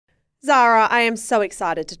Zara, I am so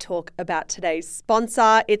excited to talk about today's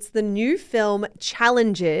sponsor. It's the new film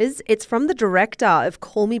Challenges. It's from the director of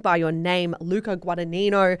Call Me By Your Name, Luca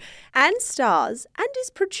Guadagnino, and stars and is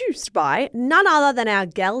produced by none other than our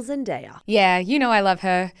gal Zendaya. Yeah, you know I love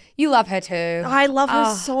her. You love her too. I love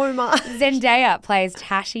her so much. Zendaya plays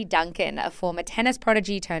Tashi Duncan, a former tennis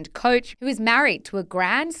prodigy turned coach who is married to a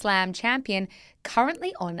Grand Slam champion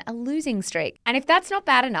currently on a losing streak. And if that's not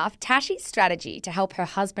bad enough, Tashi's strategy to help her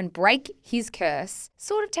husband break his curse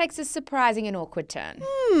sort of takes a surprising and awkward turn.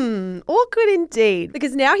 Awkward indeed,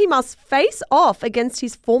 because now he must face off against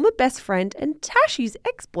his former best friend and Tashi's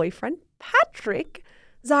ex-boyfriend, Patrick.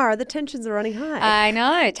 Zara, the tensions are running high. I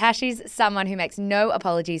know. Tashi's someone who makes no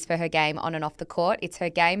apologies for her game on and off the court. It's her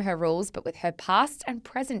game, her rules, but with her past and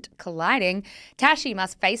present colliding, Tashi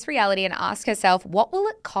must face reality and ask herself, what will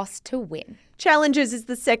it cost to win? Challenges is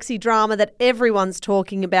the sexy drama that everyone's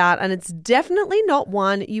talking about, and it's definitely not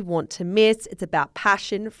one you want to miss. It's about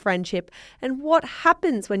passion, friendship, and what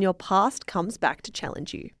happens when your past comes back to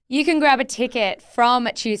challenge you. You can grab a ticket from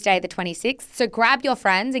Tuesday the 26th, so grab your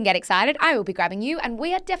friends and get excited. I will be grabbing you, and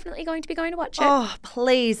we are definitely going to be going to watch it. Oh,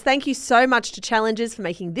 please. Thank you so much to Challenges for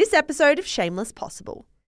making this episode of Shameless possible.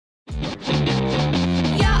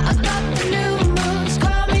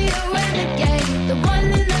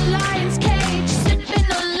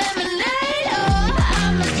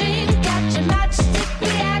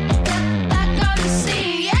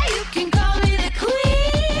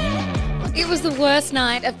 The worst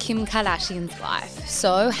night of Kim Kardashian's life.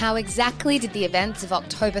 So how exactly did the events of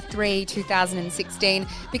October 3, 2016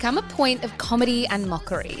 become a point of comedy and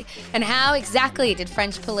mockery? And how exactly did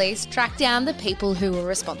French police track down the people who were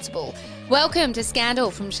responsible? Welcome to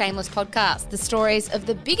Scandal from Shameless Podcast, the stories of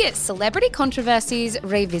the biggest celebrity controversies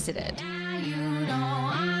revisited.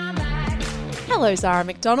 Hello, Zara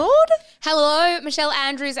McDonald. Hello, Michelle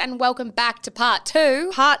Andrews, and welcome back to part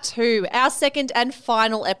two. Part two, our second and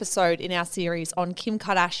final episode in our series on Kim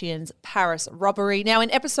Kardashian's Paris robbery. Now,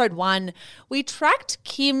 in episode one, we tracked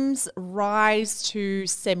Kim's rise to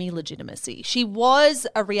semi-legitimacy. She was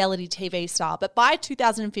a reality TV star, but by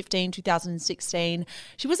 2015, 2016,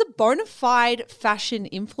 she was a bona fide fashion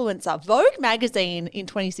influencer. Vogue magazine in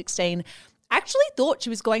 2016 actually thought she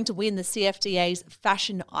was going to win the CFDA's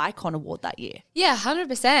Fashion Icon Award that year. Yeah,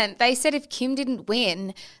 100%. They said if Kim didn't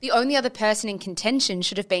win, the only other person in contention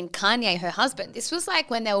should have been Kanye, her husband. This was like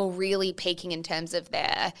when they were really peaking in terms of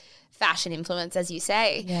their fashion influence, as you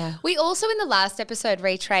say. Yeah. We also, in the last episode,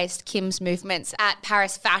 retraced Kim's movements at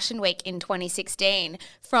Paris Fashion Week in 2016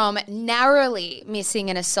 from narrowly missing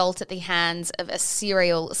an assault at the hands of a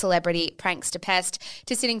serial celebrity prankster pest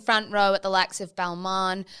to sitting front row at the likes of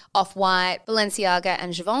Balmain, Off-White, Balenciaga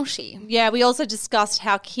and Givenchy. Yeah, we also discussed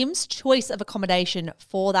how Kim's choice of accommodation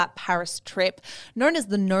for that Paris trip, known as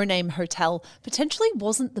the No Name Hotel, potentially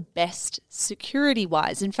wasn't the best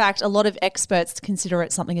security-wise. In fact, a lot of experts consider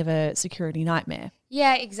it something of a security nightmare.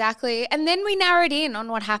 Yeah, exactly. And then we narrowed in on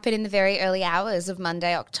what happened in the very early hours of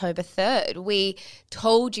Monday, October 3rd. We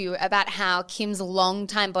told you about how Kim's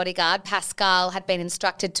longtime bodyguard, Pascal, had been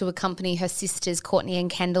instructed to accompany her sisters, Courtney and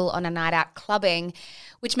Kendall, on a night out clubbing,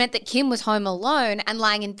 which meant that Kim was home alone and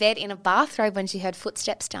lying in bed in a bathrobe when she heard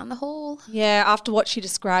footsteps down the hall. Yeah, after what she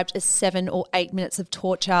described as 7 or 8 minutes of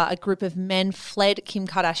torture, a group of men fled Kim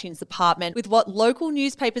Kardashian's apartment with what local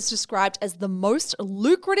newspapers described as the most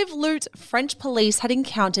lucrative loot French police had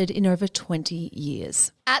encountered in over 20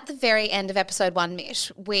 years. At the very end of episode 1,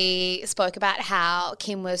 Mish, we spoke about how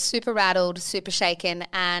Kim was super rattled, super shaken,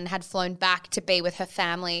 and had flown back to be with her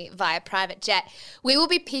family via private jet. We will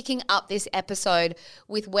be picking up this episode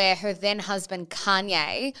with where her then husband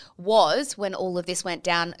Kanye was when all of this went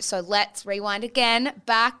down. So let's rewind again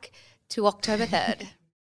back to October 3rd.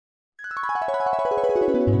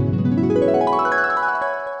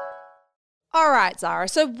 All right, Zara.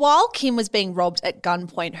 So while Kim was being robbed at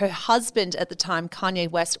gunpoint, her husband at the time,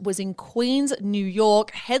 Kanye West, was in Queens, New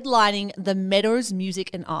York, headlining the Meadows Music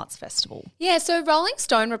and Arts Festival. Yeah, so Rolling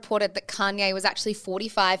Stone reported that Kanye was actually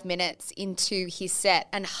 45 minutes into his set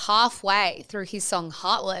and halfway through his song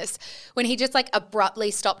Heartless when he just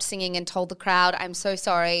abruptly stopped singing and told the crowd, "I'm so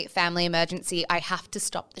sorry, family emergency, I have to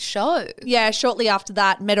stop the show." Yeah, shortly after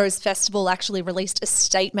that, Meadows Festival actually released a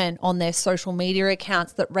statement on their social media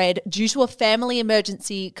accounts that read, "Due to a family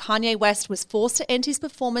emergency, Kanye West was forced to end his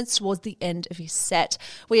performance towards the end of his set.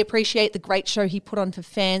 We appreciate the great show he put on for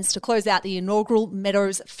fans to close out the inaugural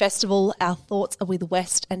Meadows Festival. Our thoughts are with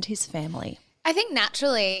West and his family." I think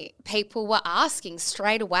naturally people were asking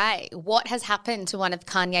straight away what has happened to one of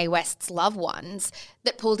Kanye West's loved ones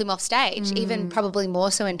that pulled him off stage. Even probably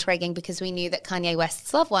more so intriguing because we knew that Kanye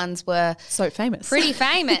West's loved ones were so famous. Pretty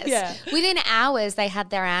famous. Yeah. Within hours, they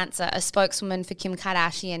had their answer. A spokeswoman for Kim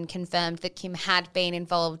Kardashian confirmed that Kim had been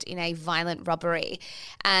involved in a violent robbery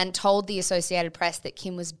and told the Associated Press that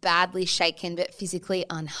Kim was badly shaken but physically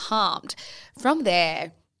unharmed. From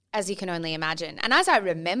there, as you can only imagine. And as I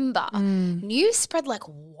remember, news spread like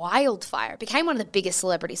wildfire. It became one of the biggest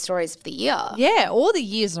celebrity stories of the year. Yeah, all the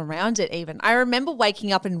years around it even. I remember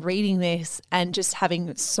waking up and reading this and just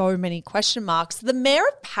having so many question marks. The mayor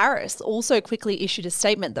of Paris also quickly issued a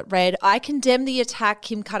statement that read, "I condemn the attack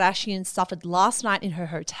Kim Kardashian suffered last night in her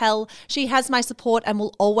hotel. She has my support and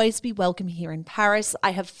will always be welcome here in Paris.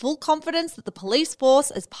 I have full confidence that the police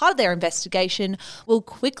force, as part of their investigation, will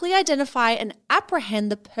quickly identify and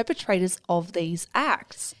apprehend the perpetrators of these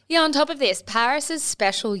acts." Yeah, on top of this, Paris's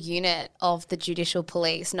special unit of the judicial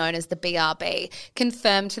police, known as the BRB,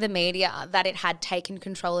 confirmed to the media that it had taken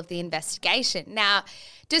control of the investigation. Now,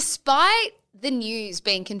 despite the news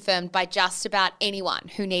being confirmed by just about anyone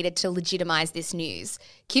who needed to legitimize this news,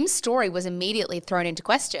 Kim's story was immediately thrown into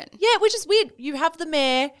question. Yeah, which is weird. You have the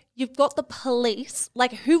mayor, you've got the police.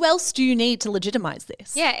 Like, who else do you need to legitimize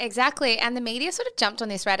this? Yeah, exactly. And the media sort of jumped on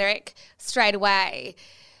this rhetoric straight away.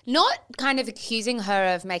 Not kind of accusing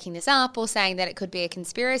her of making this up or saying that it could be a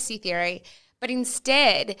conspiracy theory, but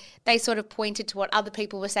instead they sort of pointed to what other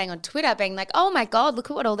people were saying on Twitter, being like, oh my God, look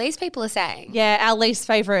at what all these people are saying. Yeah, our least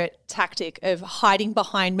favourite tactic of hiding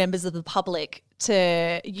behind members of the public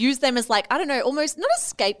to use them as like, I don't know, almost not a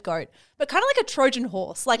scapegoat, but kind of like a Trojan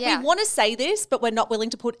horse. Like, we want to say this, but we're not willing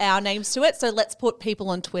to put our names to it, so let's put people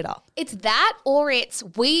on Twitter. It's that, or it's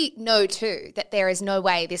we know too that there is no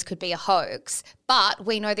way this could be a hoax, but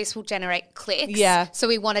we know this will generate clicks. Yeah. So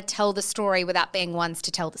we want to tell the story without being ones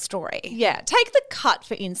to tell the story. Yeah. Take The Cut,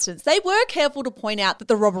 for instance. They were careful to point out that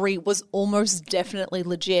the robbery was almost definitely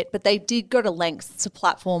legit, but they did go to lengths to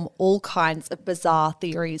platform all kinds of bizarre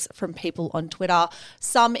theories from people on Twitter.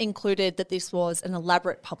 Some included that this was an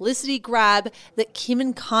elaborate publicity grab, that Kim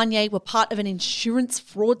and Kanye were part of an insurance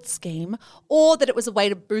fraud scheme, or that it was a way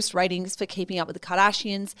to boost ratings for Keeping Up with the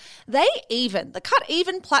Kardashians. The Cut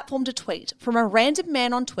even platformed a tweet from a random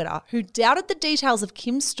man on Twitter who doubted the details of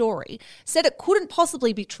Kim's story, said it couldn't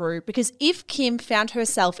possibly be true because if Kim found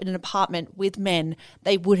herself in an apartment with men,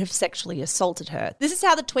 they would have sexually assaulted her. This is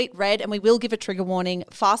how the tweet read, and we will give a trigger warning.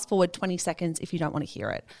 Fast forward 20 seconds if you don't want to hear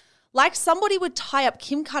it. Like somebody would tie up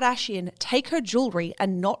Kim Kardashian, take her jewelry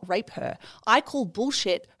and not rape her. I call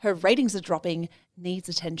bullshit. Her ratings are dropping. Needs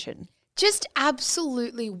attention. Just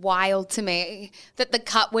absolutely wild to me that The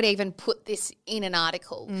Cut would even put this in an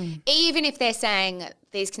article. Even if they're saying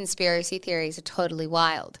these conspiracy theories are totally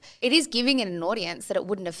wild, it is giving it an audience that it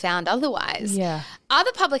wouldn't have found otherwise. Yeah.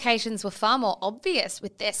 Other publications were far more obvious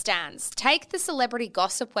with their stands. Take the celebrity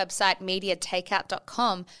gossip website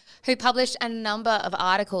MediaTakeout.com, who published a number of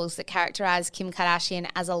articles that characterized Kim Kardashian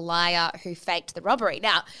as a liar who faked the robbery.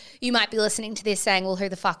 Now, you might be listening to this saying, well, who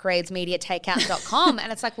the fuck reads MediaTakeout.com?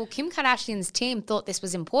 And it's like, well, Kim Kardashian's team thought this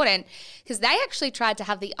was important because they actually tried to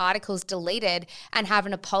have the articles deleted and have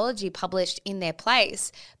an apology published in their place.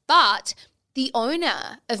 But the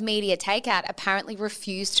owner of Media Takeout apparently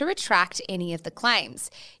refused to retract any of the claims.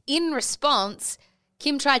 In response,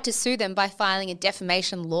 Kim tried to sue them by filing a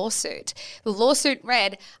defamation lawsuit. The lawsuit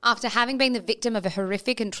read, after having been the victim of a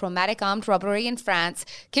horrific and traumatic armed robbery in France,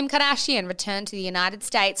 Kim Kardashian returned to the United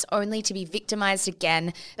States only to be victimized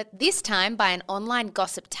again, but this time by an online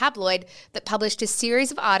gossip tabloid that published a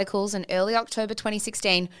series of articles in early October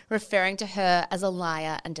 2016 referring to her as a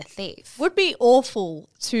liar and a thief. Would be awful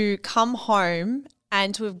to come home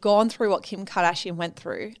and to have gone through what Kim Kardashian went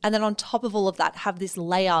through, and then on top of all of that, have this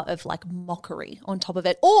layer of like mockery on top of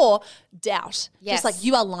it, or doubt. Yes. Just like,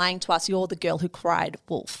 you are lying to us, you're the girl who cried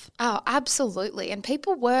wolf. Oh, absolutely. And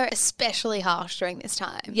people were especially harsh during this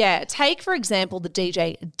time. Yeah. Take, for example, the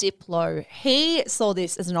DJ Diplo. He saw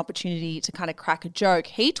this as an opportunity to kind of crack a joke.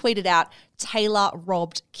 He tweeted out, Taylor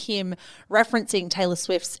robbed Kim, referencing Taylor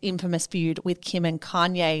Swift's infamous feud with Kim and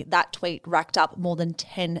Kanye. That tweet racked up more than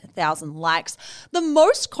 10,000 likes. The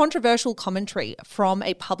most controversial commentary from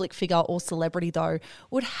a public figure or celebrity, though,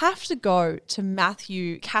 would have to go to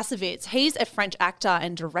Matthew Kassovitz. He's a French actor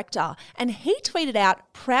and director, and he tweeted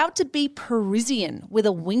out, proud to be Parisian, with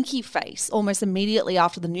a winky face almost immediately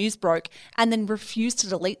after the news broke, and then refused to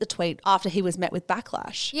delete the tweet after he was met with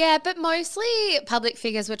backlash. Yeah, but mostly public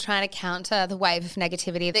figures were trying to counter counter the wave of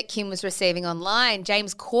negativity that Kim was receiving online.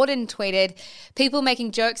 James Corden tweeted, "People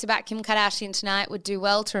making jokes about Kim Kardashian tonight would do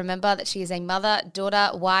well to remember that she is a mother,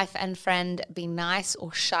 daughter, wife and friend. Be nice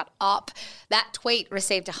or shut up." That tweet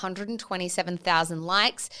received 127,000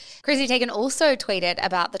 likes. Chrissy Teigen also tweeted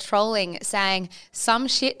about the trolling, saying, "Some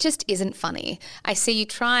shit just isn't funny. I see you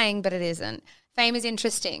trying, but it isn't. Fame is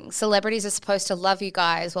interesting. Celebrities are supposed to love you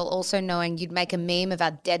guys while also knowing you'd make a meme of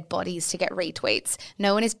our dead bodies to get retweets.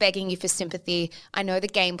 No one is begging you for sympathy. I know the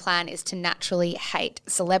game plan is to naturally hate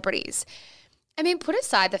celebrities." I mean, put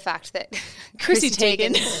aside the fact that Chrissy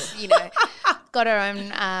Teigen, got her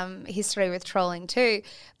own history with trolling too.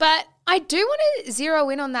 But I do want to zero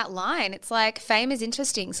in on that line. It's like, fame is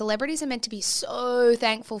interesting. Celebrities are meant to be so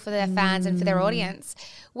thankful for their fans and for their audience.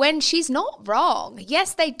 When she's not wrong,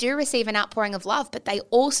 yes, they do receive an outpouring of love, but they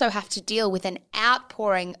also have to deal with an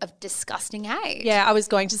outpouring of disgusting hate. Yeah, I was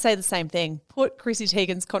going to say the same thing. Put Chrissy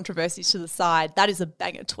Teigen's controversies to the side. That is a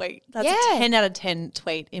banger tweet. That's a 10 out of 10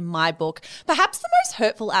 tweet in my book. Perhaps the most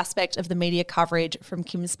hurtful aspect of the media coverage from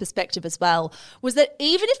Kim's perspective as well was that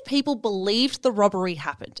even if people believed the robbery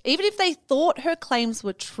happened, even if they thought her claims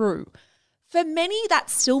were true, for many that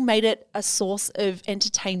still made it a source of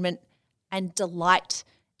entertainment and delight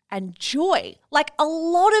and joy. Like, a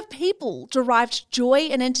lot of people derived joy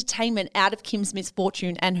and entertainment out of Kim's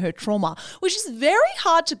misfortune and her trauma, which is very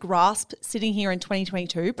hard to grasp sitting here in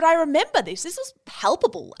 2022. But I remember this. This was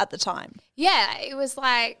palpable at the time. Yeah, it was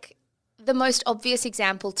like the most obvious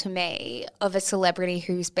example to me of a celebrity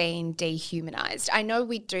who's been dehumanized. I know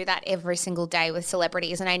we do that every single day with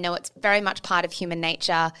celebrities, and I know it's very much part of human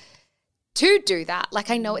nature to do that. Like,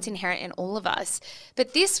 I know it's inherent in all of us.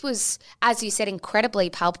 But this was, as you said, incredibly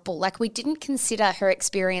palpable. Like, we didn't consider her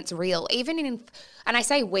experience real, even in, and I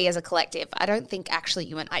say we as a collective, I don't think actually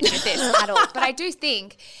you and I did this at all. But I do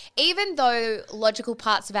think, even though logical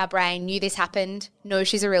parts of our brain knew this happened, know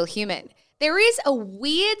she's a real human, there is a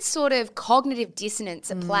weird sort of cognitive dissonance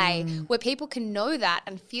at play where people can know that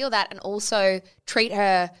and feel that and also treat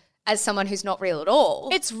her as someone who's not real at all.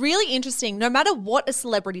 It's really interesting. No matter what a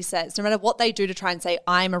celebrity says, no matter what they do to try and say,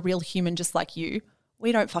 I'm a real human just like you,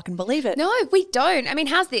 we don't fucking believe it. No, we don't. I mean,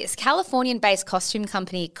 how's this? Californian-based costume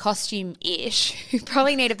company Costume-ish, who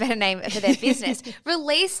probably need a better name for their business,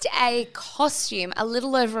 released a costume a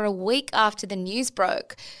little over a week after the news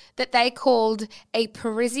broke that they called a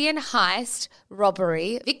Parisian heist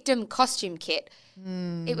robbery victim costume kit.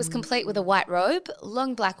 It was complete with a white robe,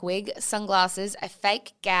 long black wig, sunglasses, a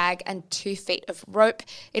fake gag, and 2 feet of rope.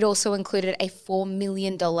 It also included a $4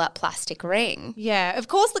 million plastic ring. Yeah, of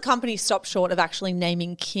course the company stopped short of actually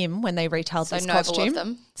naming Kim when they retailed this costume. So noble of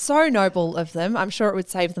them. So noble of them. I'm sure it would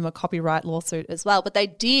save them a copyright lawsuit as well. But they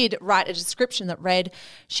did write a description that read,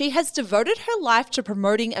 "She has devoted her life to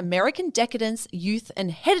promoting American decadence, youth,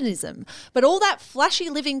 and hedonism. But all that flashy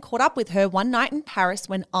living caught up with her one night in Paris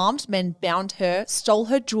when armed men bound her, stole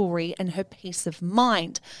her jewelry and her peace of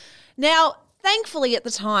mind." Now, thankfully at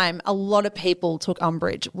the time, a lot of people took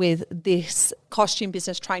umbrage with this costume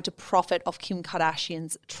business trying to profit off Kim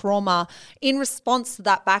Kardashian's trauma. In response to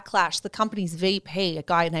that backlash, the company's VP, a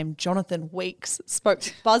guy named Jonathan Weeks, spoke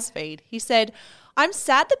to BuzzFeed. He said, "I'm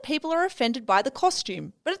sad that people are offended by the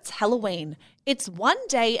costume, but it's Halloween. It's one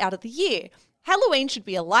day out of the year. Halloween should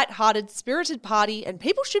be a lighthearted, spirited party, and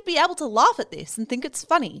people should be able to laugh at this and think it's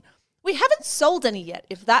funny. We haven't sold any yet,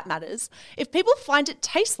 if that matters. If people find it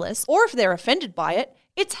tasteless or if they're offended by it,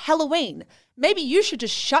 it's Halloween. Maybe you should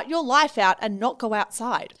just shut your life out and not go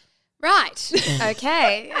outside." Right.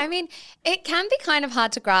 Okay. I mean, it can be kind of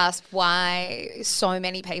hard to grasp why so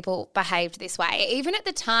many people behaved this way. Even at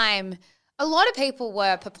the time, a lot of people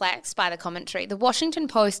were perplexed by the commentary. The Washington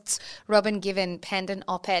Post's Robin Given penned an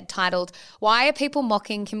op-ed titled, "Why are people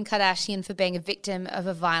mocking Kim Kardashian for being a victim of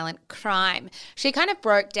a violent crime?" She kind of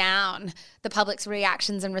broke down the public's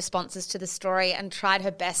reactions and responses to the story and tried her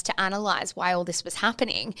best to analyse why all this was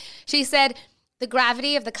happening. She said, "The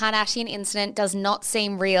gravity of the Kardashian incident does not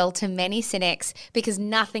seem real to many cynics because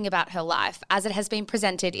nothing about her life, as it has been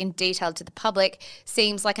presented in detail to the public,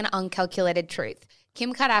 seems like an uncalculated truth.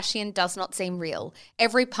 Kim Kardashian does not seem real.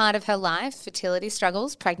 Every part of her life, fertility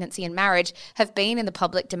struggles, pregnancy and marriage, have been in the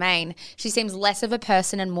public domain. She seems less of a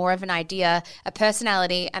person and more of an idea, a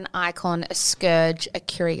personality, an icon, a scourge, a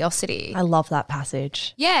curiosity." I love that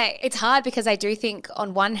passage. Yeah, it's hard because I do think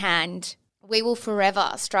on one hand, we will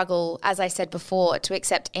forever struggle, as I said before, to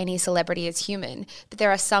accept any celebrity as human. But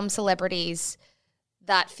there are some celebrities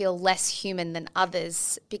that feel less human than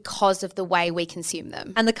others because of the way we consume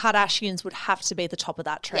them. And the Kardashians would have to be the top of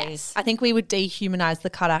that tree. Yes. I think we would dehumanize the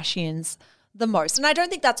Kardashians the most. And I don't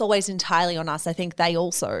think that's always entirely on us. I think they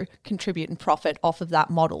also contribute and profit off of that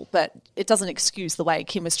model, but it doesn't excuse the way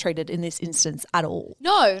Kim was treated in this instance at all.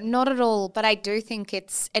 No, not at all. But I do think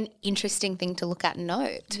it's an interesting thing to look at and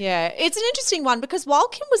note. Yeah, it's an interesting one because while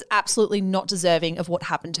Kim was absolutely not deserving of what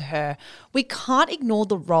happened to her, we can't ignore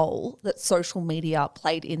the role that social media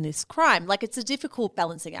played in this crime. Like, it's a difficult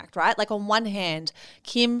balancing act, right? Like, on one hand,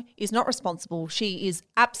 Kim is not responsible. She is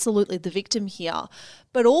absolutely the victim here.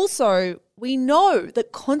 But also, we know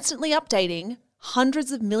that constantly updating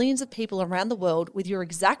hundreds of millions of people around the world with your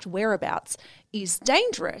exact whereabouts is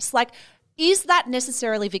dangerous. Like, is that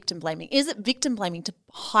necessarily victim blaming? Is it victim blaming to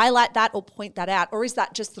highlight that or point that out? Or is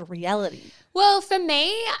that just the reality? Well, for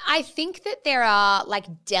me, I think that there are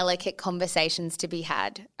like delicate conversations to be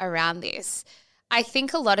had around this. I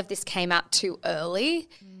think a lot of this came out too early.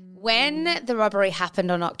 When the robbery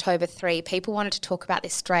happened on October 3, people wanted to talk about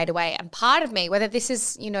this straight away. And part of me, whether this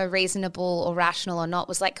is, reasonable or rational or not,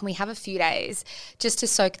 was like, can we have a few days just to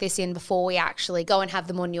soak this in before we actually go and have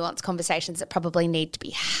the more nuanced conversations that probably need to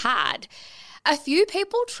be had? A few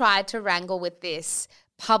people tried to wrangle with this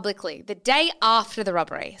publicly the day after the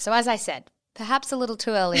robbery. So as I said, perhaps a little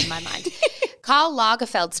too early in my mind. Karl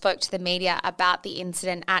Lagerfeld spoke to the media about the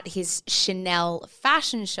incident at his Chanel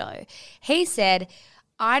fashion show. He said,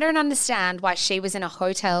 I don't understand why she was in a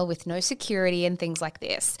hotel with no security and things like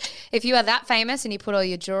this. If you are that famous and you put all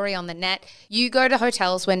your jewelry on the net, you go to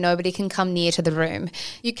hotels where nobody can come near to the room.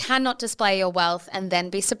 You cannot display your wealth and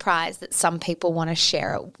then be surprised that some people want to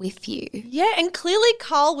share it with you. Yeah, and clearly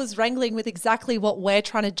Karl was wrangling with exactly what we're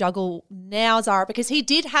trying to juggle now, Zara, because he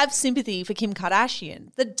did have sympathy for Kim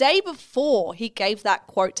Kardashian. The day before he gave that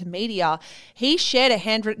quote to media, he shared a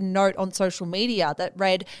handwritten note on social media that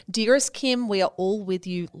read, "Dearest Kim, we are all with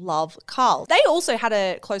you. Love, Karl." They also had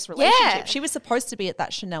a close relationship. Yeah. She was supposed to be at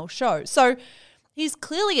that Chanel show. So he's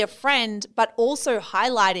clearly a friend, but also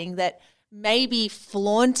highlighting that maybe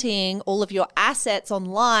flaunting all of your assets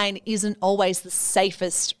online isn't always the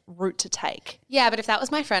safest route to take. Yeah, but if that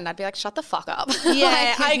was my friend, I'd be like, shut the fuck up.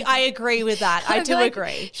 Yeah, I agree with that. I do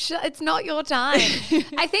agree. It's not your time.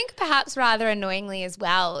 I think perhaps rather annoyingly as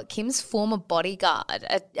well, Kim's former bodyguard,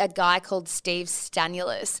 a guy called Steve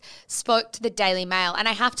Stanulis, spoke to the Daily Mail. And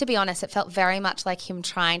I have to be honest, it felt very much like him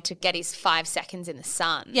trying to get his 5 seconds in the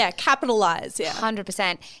sun. Yeah, capitalize, yeah.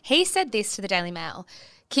 100%. He said this to the Daily Mail.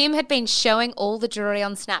 Kim had been showing all the jewelry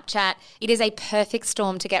on Snapchat. It is a perfect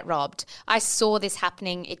storm to get robbed. I saw this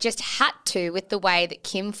happening. It just had to with the way that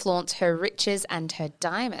Kim flaunts her riches and her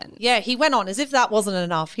diamonds. Yeah, he went on as if that wasn't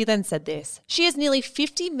enough. He then said this. She has nearly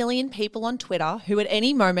 50 million people on Twitter who at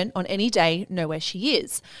any moment on any day know where she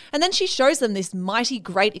is. And then she shows them this mighty,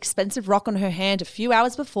 great, expensive rock on her hand a few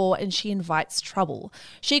hours before and she invites trouble.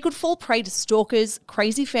 She could fall prey to stalkers,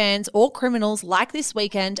 crazy fans or criminals like this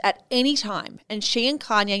weekend at any time. And she and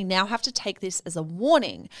Kanye now have to take this as a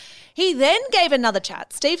warning. He then gave another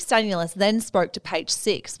chat. Steve Stanulis then spoke to Page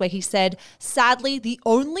 6 where he said, sadly, the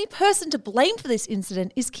only person to blame for this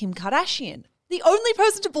incident is Kim Kardashian. The only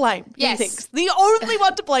person to blame, yes. He thinks. The only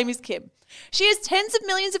one to blame is Kim. She has tens of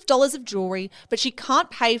millions of dollars of jewelry, but she can't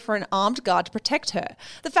pay for an armed guard to protect her.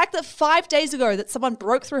 The fact that 5 days ago that someone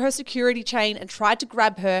broke through her security chain and tried to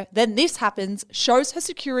grab her, then this happens, shows her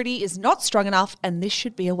security is not strong enough and this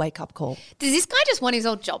should be a wake-up call. Does this guy just want his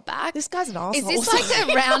old job back? This guy's an arsehole. Is this like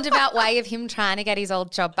a roundabout way of him trying to get his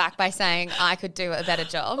old job back by saying, I could do a better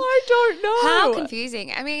job? I don't know. How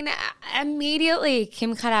confusing. I mean, immediately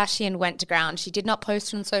Kim Kardashian went to ground. She did not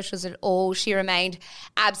post on socials at all. She remained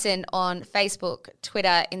absent on Facebook,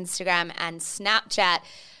 Twitter, Instagram, and Snapchat.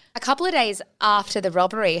 A couple of days after the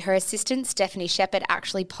robbery, her assistant Stephanie Shepard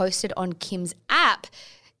actually posted on Kim's app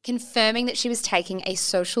confirming that she was taking a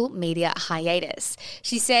social media hiatus.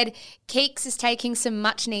 She said, Keeks is taking some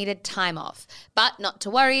much needed time off. But not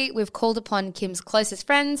to worry, we've called upon Kim's closest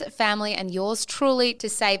friends, family, and yours truly to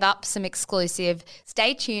save up some exclusive.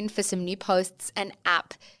 Stay tuned for some new posts and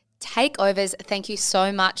app takeovers. Thank you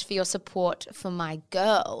so much for your support for my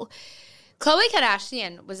girl. Khloe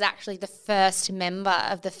Kardashian was actually the first member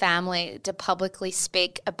of the family to publicly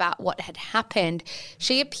speak about what had happened.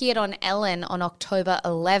 She appeared on Ellen on October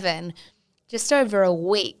 11, just over a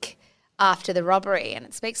week after the robbery, and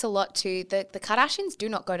it speaks a lot to the Kardashians do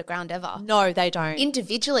not go to ground ever. No, they don't.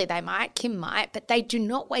 Individually they might, Kim might, but they do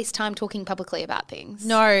not waste time talking publicly about things.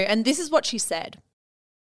 No, and this is what she said.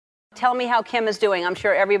 Tell me how Kim is doing. I'm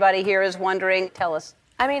sure everybody here is wondering. Tell us.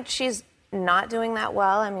 I mean, she's not doing that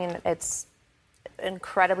well. I mean, it's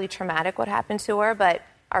incredibly traumatic what happened to her, but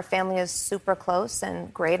our family is super close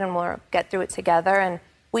and great, and we'll get through it together. And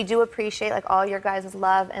we do appreciate like all your guys'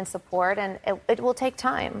 love and support, and it will take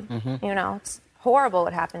time. You know, it's horrible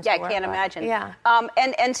what happened to her. Yeah, I can't imagine. Yeah.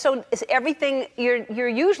 And so is everything, you're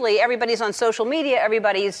usually, everybody's on social media,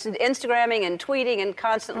 everybody's Instagramming and tweeting and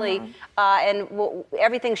constantly,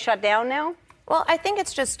 everything's shut down now? Well, I think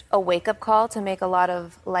it's just a wake-up call to make a lot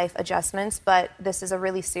of life adjustments, but this is a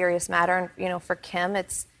really serious matter. And, you know, for Kim,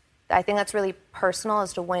 I think that's really personal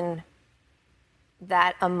as to when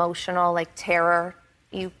that emotional, like, terror,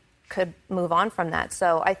 you could move on from that.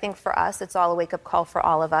 So I think for us, it's all a wake-up call for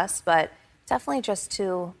all of us, but definitely just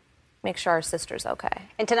to make sure our sister's okay.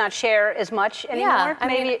 And to not share as much anymore? Yeah,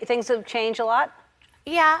 Maybe things have changed a lot?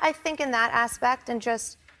 Yeah, I think in that aspect, and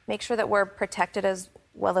just make sure that we're protected as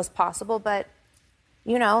well as possible. But,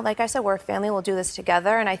 you know, like I said, we're a family, we'll do this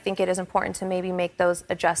together, and I think it is important to maybe make those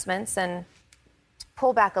adjustments and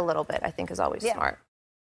pull back a little bit, I think is always smart.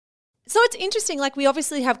 So it's interesting, like we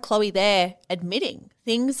obviously have Chloe there admitting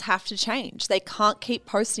things have to change. They can't keep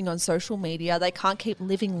posting on social media. They can't keep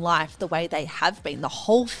living life the way they have been. The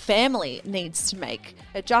whole family needs to make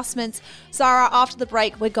adjustments. Zara, after the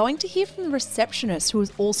break, we're going to hear from the receptionist who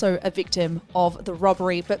is also a victim of the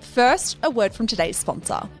robbery. But first, a word from today's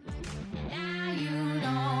sponsor.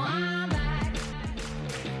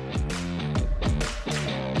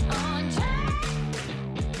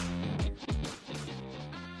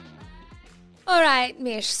 All right,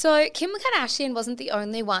 Mish. So Kim Kardashian wasn't the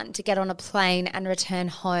only one to get on a plane and return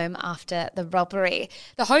home after the robbery.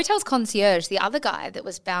 The hotel's concierge, the other guy that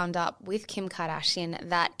was bound up with Kim Kardashian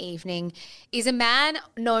that evening, is a man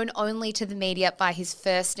known only to the media by his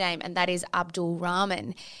first name, and that is Abdul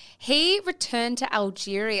Rahman. He returned to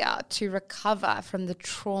Algeria to recover from the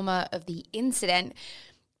trauma of the incident.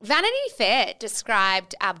 Vanity Fair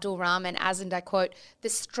described Abdul Rahman as, and I quote, the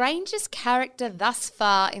strangest character thus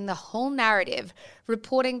far in the whole narrative,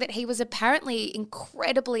 reporting that he was apparently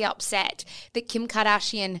incredibly upset that Kim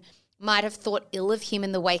Kardashian might have thought ill of him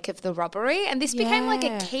in the wake of the robbery. And this became like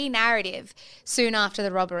a key narrative soon after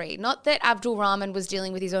the robbery. Not that Abdul Rahman was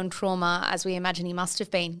dealing with his own trauma, as we imagine he must have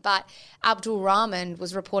been, but Abdul Rahman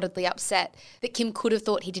was reportedly upset that Kim could have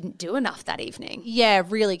thought he didn't do enough that evening. Yeah,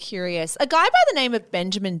 really curious. A guy by the name of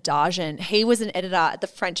Benjamin Dargent, he was an editor at the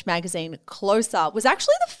French magazine Closer, was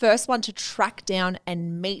actually the first one to track down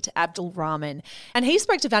and meet Abdul Rahman. And he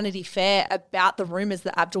spoke to Vanity Fair about the rumours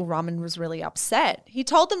that Abdul Rahman was really upset. He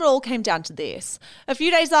told them it all came down to this. A few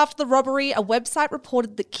days after the robbery, a website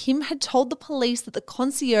reported that Kim had told the police that the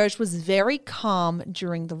concierge was very calm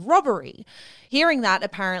during the robbery. Hearing that,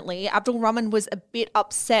 apparently, Abdul Rahman was a bit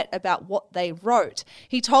upset about what they wrote.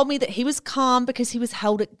 He told me that he was calm because he was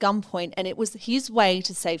held at gunpoint and it was his way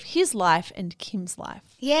to save his life and Kim's life.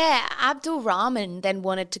 Yeah, Abdul Rahman then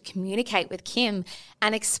wanted to communicate with Kim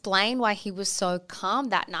and explain why he was so calm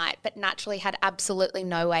that night, but naturally had absolutely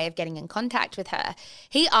no way of getting in contact with her.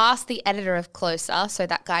 He asked the editor of Closer, so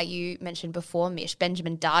that guy you mentioned before, Mish,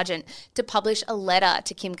 Benjamin Dargent, to publish a letter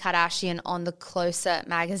to Kim Kardashian on the Closer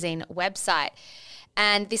magazine website.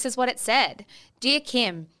 And this is what it said. Dear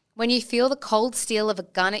Kim, when you feel the cold steel of a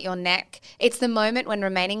gun at your neck, it's the moment when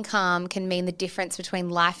remaining calm can mean the difference between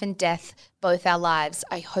life and death, both our lives.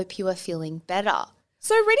 I hope you are feeling better.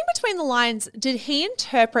 So reading between the lines, did he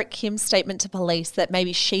interpret Kim's statement to police that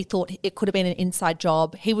maybe she thought it could have been an inside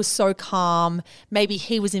job? He was so calm, maybe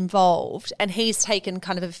he was involved, and he's taken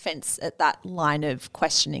kind of offence at that line of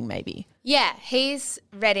questioning maybe? Yeah, he's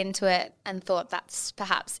read into it and thought that's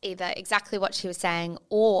perhaps either exactly what she was saying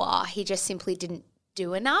or he just simply didn't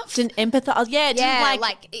do enough. Didn't empathize. Yeah, didn't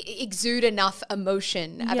like exude enough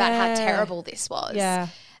emotion about how terrible this was. Yeah.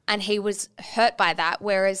 And he was hurt by that,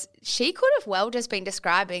 whereas she could have well just been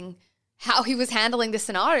describing how he was handling the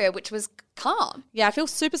scenario, which was calm. Yeah, I feel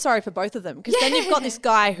super sorry for both of them because then you've got this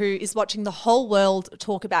guy who is watching the whole world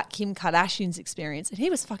talk about Kim Kardashian's experience and he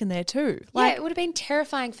was fucking there too. Yeah, it would have been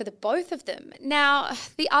terrifying for the both of them. Now,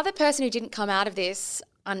 the other person who didn't come out of this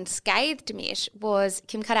unscathed, Mish, was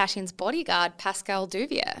Kim Kardashian's bodyguard, Pascal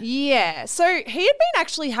Duvier. Yeah, so he had been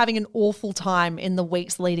actually having an awful time in the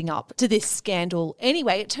weeks leading up to this scandal.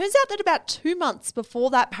 Anyway, it turns out that about 2 months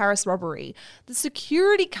before that Paris robbery, the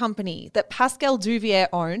security company that Pascal Duvier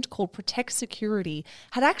owned, called Protect Security,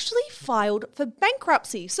 had actually filed for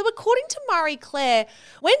bankruptcy. So according to Marie Claire,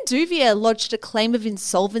 when Duvier lodged a claim of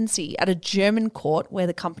insolvency at a German court where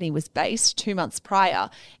the company was based 2 months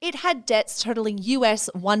prior, it had debts totaling US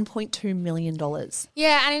 $1.2 million.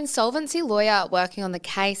 Yeah, an insolvency lawyer working on the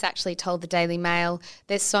case actually told the Daily Mail,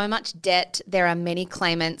 there's so much debt, there are many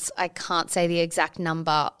claimants, I can't say the exact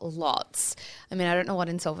number, lots. I mean, I don't know what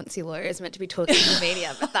insolvency lawyer is meant to be talking to the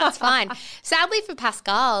media, but that's fine. Sadly for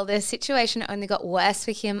Pascal, the situation only got worse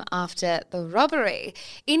for him after the robbery.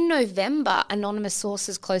 In November, anonymous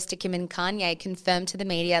sources close to Kim and Kanye confirmed to the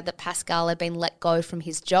media that Pascal had been let go from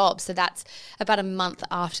his job. So that's about a month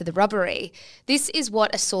after the robbery. This is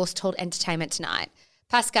what a source told Entertainment Tonight.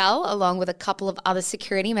 Pascal, along with a couple of other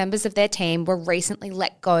security members of their team, were recently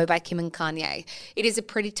let go by Kim and Kanye. It is a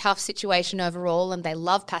pretty tough situation overall, and they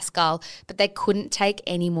love Pascal, but they couldn't take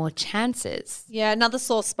any more chances. Yeah, another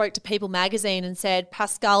source spoke to People magazine and said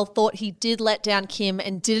Pascal thought he did let down Kim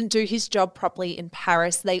and didn't do his job properly in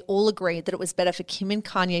Paris. They all agreed that it was better for Kim and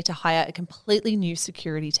Kanye to hire a completely new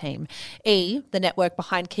security team. E, the network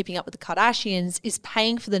behind Keeping Up with the Kardashians, is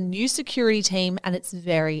paying for the new security team, and it's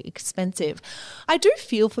very expensive. I do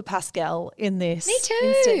feel for Pascal in this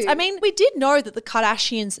instance. I mean, we did know that the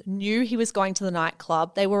Kardashians knew he was going to the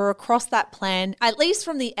nightclub. They were across that plan. At least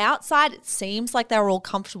from the outside, it seems like they were all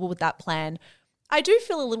comfortable with that plan. I do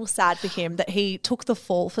feel a little sad for him that he took the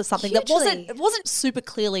fall for something that wasn't super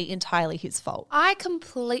clearly entirely his fault. I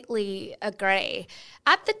completely agree.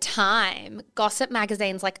 At the time, gossip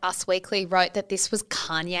magazines like Us Weekly wrote that this was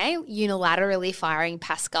Kanye unilaterally firing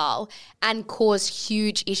Pascal and caused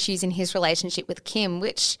huge issues in his relationship with Kim,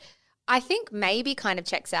 which I think maybe kind of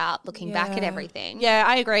checks out looking back at everything. Yeah,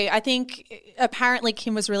 I agree. I think apparently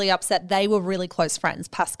Kim was really upset. They were really close friends,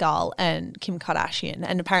 Pascal and Kim Kardashian,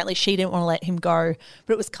 and apparently she didn't want to let him go.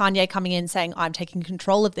 But it was Kanye coming in saying, I'm taking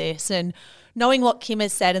control of this. And knowing what Kim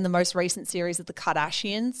has said in the most recent series of the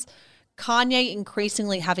Kardashians, Kanye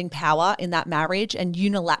increasingly having power in that marriage and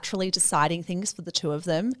unilaterally deciding things for the two of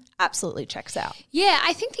them absolutely checks out. Yeah,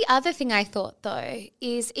 I think the other thing I thought though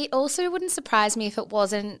is it also wouldn't surprise me if it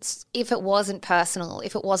wasn't personal,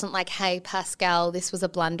 if it wasn't like, hey, Pascal, this was a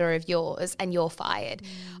blunder of yours and you're fired.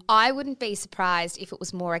 I wouldn't be surprised if it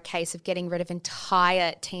was more a case of getting rid of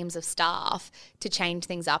entire teams of staff to change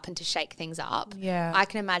things up and to shake things up. Yeah. I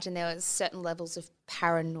can imagine there was certain levels of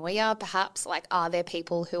paranoia perhaps, like are there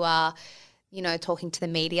people who are, you know, talking to the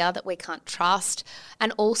media that we can't trust,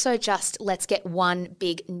 and also just let's get one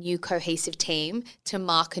big new cohesive team to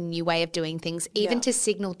mark a new way of doing things, even to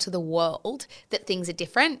signal to the world that things are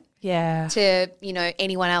different. Yeah. To, you know,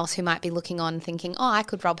 anyone else who might be looking on thinking, oh, I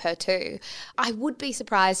could rob her too. I would be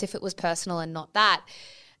surprised if it was personal and not that.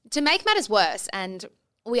 To make matters worse, and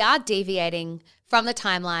we are deviating from the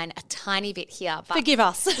timeline a tiny bit here. But forgive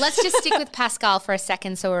us. Let's just stick with Pascal for a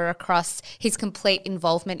second so we're across his complete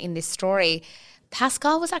involvement in this story.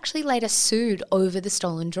 Pascal was actually later sued over the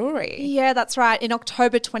stolen jewelry. Yeah, that's right. In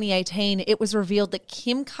October 2018, it was revealed that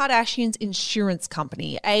Kim Kardashian's insurance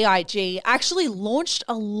company, AIG, actually launched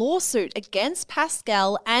a lawsuit against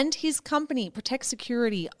Pascal and his company, Protect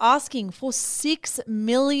Security, asking for $6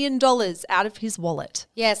 million out of his wallet.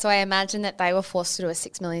 Yeah, so I imagine that they were forced to do a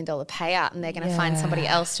 $6 million payout and they're going to find somebody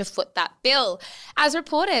else to foot that bill. As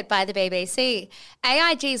reported by the BBC,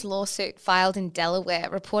 AIG's lawsuit filed in Delaware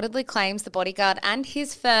reportedly claims the bodyguard and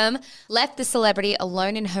his firm left the celebrity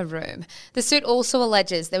alone in her room. The suit also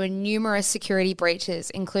alleges there were numerous security breaches,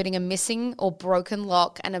 including a missing or broken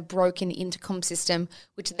lock and a broken intercom system,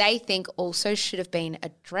 which they think also should have been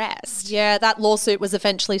addressed. Yeah, that lawsuit was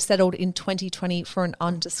eventually settled in 2020 for an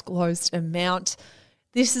undisclosed amount.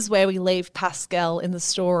 This is where we leave Pascal in the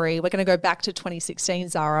story. We're going to go back to 2016,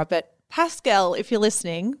 Zara, but Pascal, if you're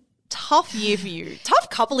listening, tough year for you. Tough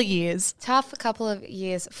couple of years. Tough couple of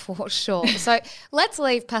years for sure. So let's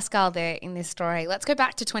leave Pascal there in this story. Let's go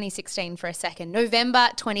back to 2016 for a second. November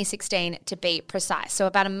 2016 to be precise. So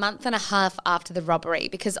about a month and a half after the robbery,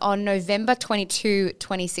 because on November 22,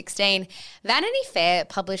 2016, Vanity Fair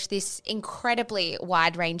published this incredibly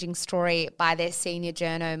wide-ranging story by their senior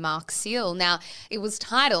journo, Mark Seal. Now, it was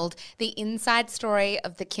titled The Inside Story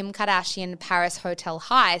of the Kim Kardashian Paris Hotel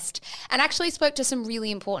Heist, and actually spoke to some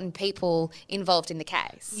really important people involved in the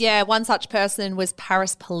case. Yeah, one such person was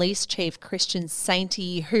Paris Police Chief Christian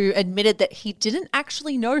Sainty, who admitted that he didn't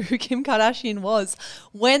actually know who Kim Kardashian was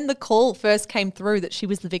when the call first came through that she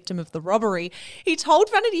was the victim of the robbery. He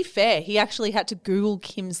told Vanity Fair he actually had to Google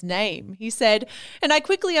Kim's name. He said, "And I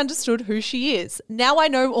quickly understood who she is. Now I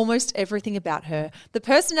know almost everything about her. The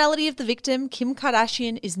personality of the victim, Kim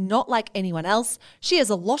Kardashian, is not like anyone else. She has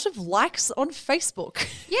a lot of likes on Facebook."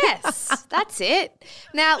 Yes, that's it.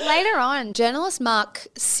 Now, later on, journalist Mark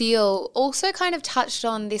Seal also kind of touched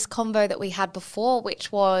on this convo that we had before,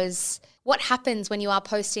 which was what happens when you are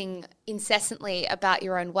posting incessantly about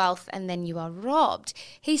your own wealth and then you are robbed.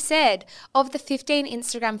 He said, of the 15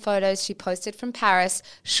 Instagram photos she posted from Paris,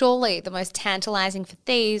 surely the most tantalizing for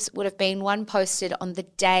thieves would have been one posted on the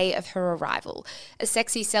day of her arrival. A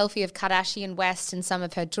sexy selfie of Kardashian West and some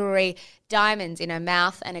of her jewelry, diamonds in her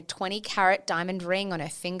mouth and a 20-carat diamond ring on her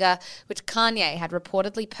finger, which Kanye had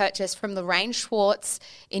reportedly purchased from Lorraine Schwartz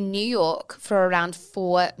in New York for around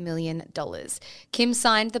 $4 million. Kim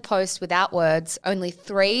signed the post without words, only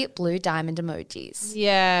 3 blue diamond emojis.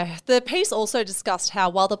 Yeah. The piece also discussed how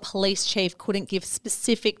while the police chief couldn't give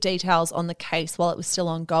specific details on the case while it was still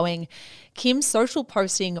ongoing, Kim's social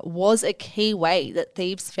posting was a key way that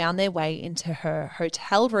thieves found their way into her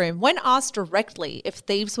hotel room. When asked directly if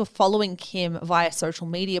thieves were following Kim via social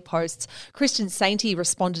media posts, Kristen Sainty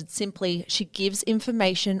responded simply, she gives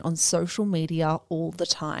information on social media all the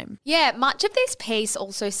time. Yeah, much of this piece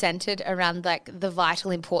also centered around the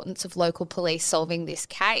vital importance of local police solving this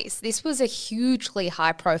case. This was a hugely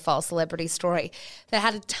high-profile celebrity story that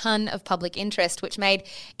had a ton of public interest, which made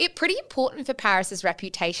it pretty important for Paris's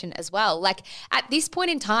reputation as well. At this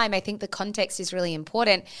point in time, I think the context is really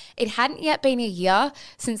important. It hadn't yet been a year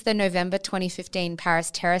since the November 2015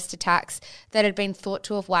 Paris terrorist attacks that had been thought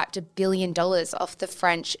to have wiped $1 billion off the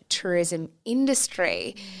French tourism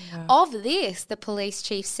industry. Yeah. Of this, the police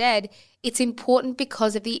chief said, it's important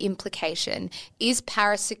because of the implication. Is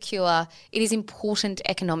Paris secure? It is important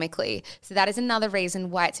economically. So that is another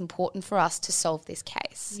reason why it's important for us to solve this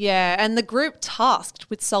case. Yeah, and the group tasked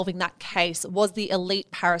with solving that case was the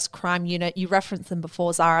Elite Paris Crime Unit. You referenced them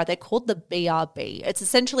before, Zara. They're called the BRB. It's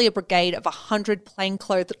essentially a brigade of 100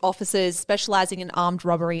 plainclothed officers specialising in armed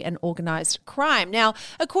robbery and organised crime. Now,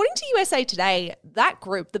 according to USA Today, that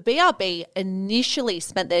group, the BRB, initially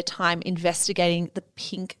spent their time investigating the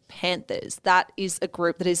Pink Panthers. That is a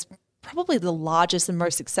group that is probably the largest and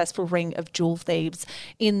most successful ring of jewel thieves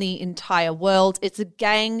in the entire world. It's a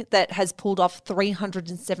gang that has pulled off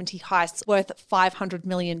 370 heists worth $500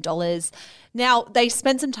 million. Now, they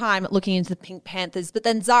spent some time looking into the Pink Panthers, but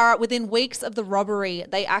then Zara, within weeks of the robbery,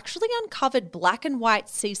 they actually uncovered black and white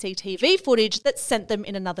CCTV footage that sent them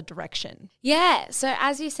in another direction. Yeah, so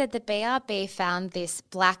as you said, the BRB found this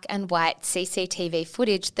black and white CCTV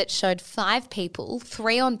footage that showed 5 people,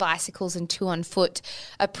 3 on bicycles and 2 on foot,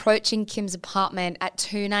 approaching Kim's apartment at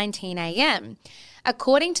 2:19 a.m.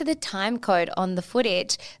 According to the time code on the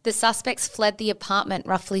footage, the suspects fled the apartment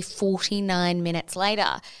roughly 49 minutes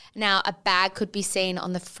later. Now, a bag could be seen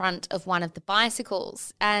on the front of one of the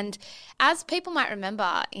bicycles. And as people might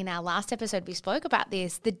remember, in our last episode we spoke about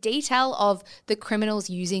this, the detail of the criminals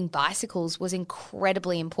using bicycles was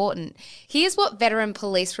incredibly important. Here's what veteran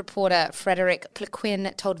police reporter Frederic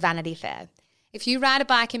Plequin told Vanity Fair. If you ride a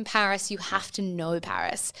bike in Paris, you have to know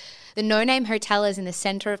Paris. The No Name Hotel is in the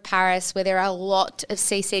centre of Paris where there are a lot of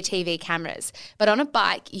CCTV cameras. But on a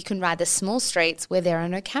bike, you can ride the small streets where there are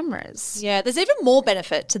no cameras. Yeah, there's even more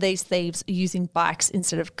benefit to these thieves using bikes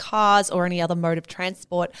instead of cars or any other mode of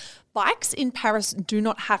transport. Bikes in Paris do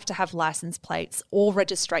not have to have license plates or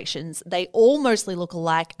registrations. They all mostly look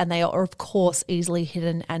alike and they are, of course, easily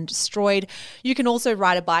hidden and destroyed. You can also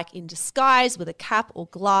ride a bike in disguise with a cap or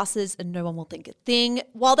glasses and no one will think a thing.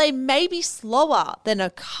 While they may be slower than a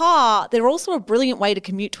car, they're also a brilliant way to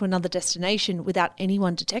commute to another destination without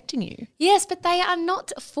anyone detecting you. Yes, but they are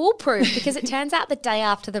not foolproof because it turns out the day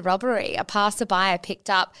after the robbery, a passerby picked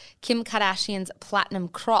up Kim Kardashian's platinum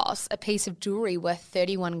cross, a piece of jewelry worth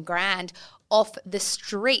 31 grand, off the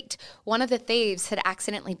street. One of the thieves had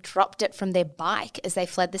accidentally dropped it from their bike as they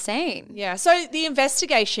fled the scene. Yeah, so the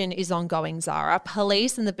investigation is ongoing, Zara.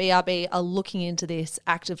 Police and the BRB are looking into this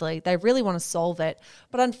actively. They really want to solve it.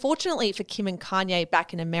 But unfortunately for Kim and Kanye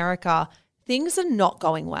back in America, things are not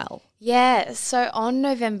going well. Yeah, so on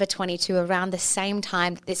November 22, around the same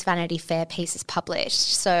time that this Vanity Fair piece is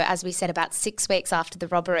published, so as we said, about 6 weeks after the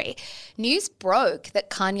robbery, news broke that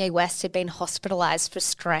Kanye West had been hospitalized for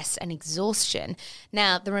stress and exhaustion.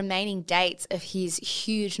 Now, the remaining dates of his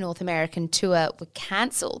huge North American tour were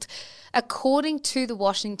cancelled. According to the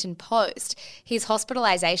Washington Post, his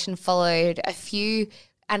hospitalization followed a few,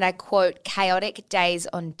 and I quote, chaotic days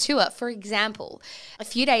on tour. For example, a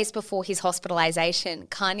few days before his hospitalization,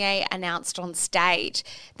 Kanye announced on stage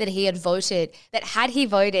that had he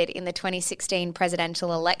voted in the 2016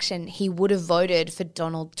 presidential election, he would have voted for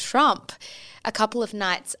Donald Trump. A couple of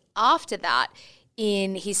nights after that,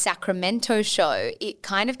 in his Sacramento show, it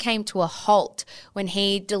kind of came to a halt when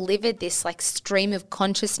he delivered this stream of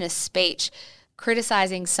consciousness speech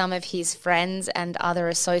criticizing some of his friends and other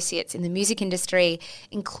associates in the music industry,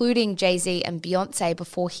 including Jay-Z and Beyonce,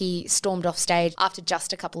 before he stormed off stage after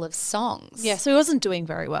just a couple of songs. Yeah, so he wasn't doing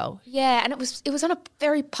very well. Yeah, and it was on a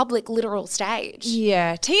very public, literal stage.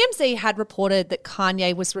 Yeah, TMZ had reported that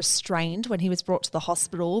Kanye was restrained when he was brought to the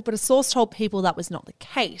hospital, but a source told People that was not the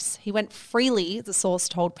case. He went freely, the source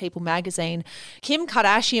told People magazine. Kim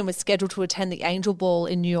Kardashian was scheduled to attend the Angel Ball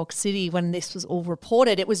in New York City when this was all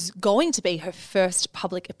reported. It was going to be her first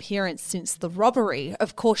public appearance since the robbery.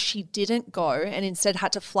 Of course, she didn't go and instead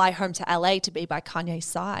had to fly home to LA to be by Kanye's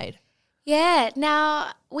side. Yeah.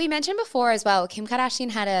 Now, we mentioned before as well, Kim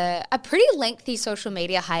Kardashian had a pretty lengthy social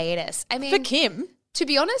media hiatus. I mean, For Kim? To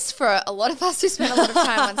be honest, for a lot of us who spent a lot of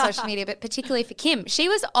time on social media, but particularly for Kim, she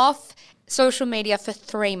was off social media for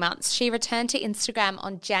 3 months. She returned to Instagram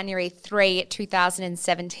on January 3,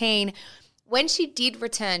 2017. When she did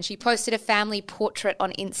return, she posted a family portrait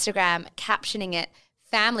on Instagram, captioning it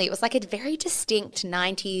family. It was like a very distinct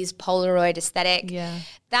 90s Polaroid aesthetic. Yeah.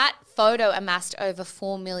 That photo amassed over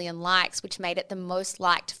 4 million likes, which made it the most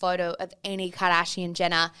liked photo of any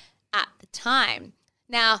Kardashian-Jenner at the time.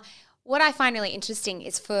 Now, what I find really interesting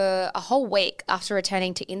is for a whole week after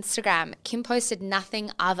returning to Instagram, Kim posted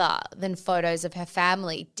nothing other than photos of her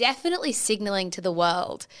family, definitely signaling to the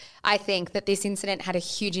world, I think, that this incident had a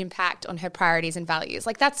huge impact on her priorities and values.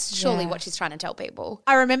 Like, that's surely what she's trying to tell people.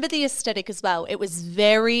 I remember the aesthetic as well. It was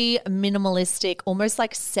very minimalistic, almost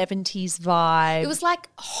like 70s vibe. It was like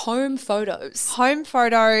home photos. Home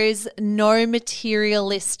photos, no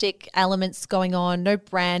materialistic elements going on, no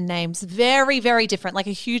brand names. Very, very different, like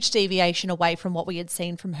a huge deviation away from what we had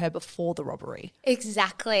seen from her before the robbery.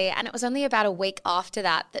 Exactly. And it was only about a week after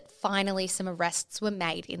that finally some arrests were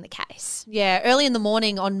made in the case. Yeah, early in the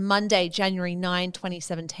morning on Monday, January 9,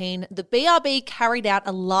 2017, the BRB carried out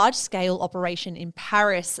a large-scale operation in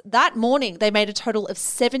Paris. That morning, they made a total of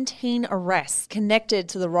 17 arrests connected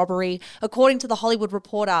to the robbery. According to The Hollywood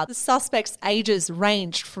Reporter, the suspects' ages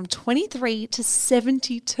ranged from 23 to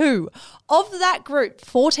 72. Of that group,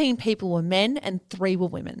 14 people were men and 3 were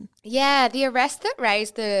women. Yeah, the arrest that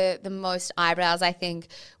raised the most eyebrows, I think,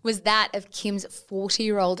 was that of Kim's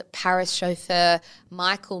 40-year-old Paris chauffeur,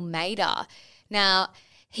 Michael Mader. Now,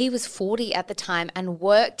 he was 40 at the time and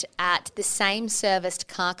worked at the same serviced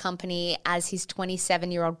car company as his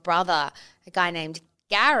 27-year-old brother, a guy named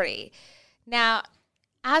Gary. Now,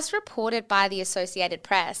 as reported by the Associated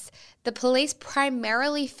Press, the police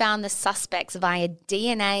primarily found the suspects via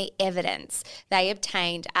DNA evidence they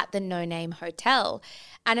obtained at the No Name Hotel.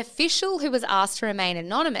 An official who was asked to remain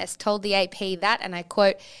anonymous told the AP that, and I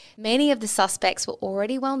quote, many of the suspects were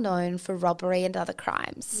already well known for robbery and other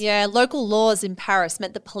crimes. Yeah, local laws in Paris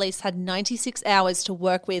meant the police had 96 hours to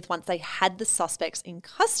work with once they had the suspects in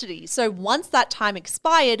custody. So once that time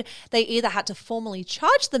expired, they either had to formally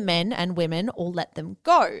charge the men and women or let them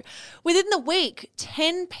go. Within the week,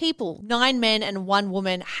 10 people, 9 men and 1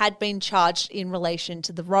 woman, had been charged in relation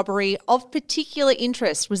to the robbery. Of particular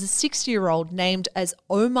interest was a 60-year-old named as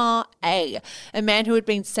Omar A., a man who had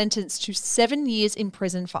been sentenced to 7 years in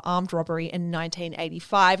prison for armed robbery in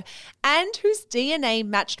 1985 and whose DNA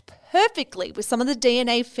matched perfectly with some of the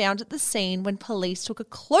DNA found at the scene when police took a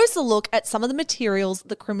closer look at some of the materials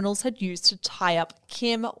the criminals had used to tie up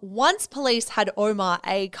Kim. Once police had Omar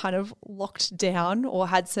A. kind of locked down or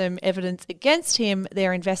had some evidence against him,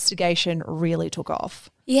 their investigation really took off.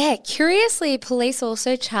 Yeah, curiously, police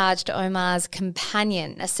also charged Omar's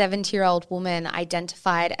companion, a 70-year-old woman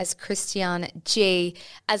identified as Christian G.,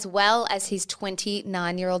 as well as his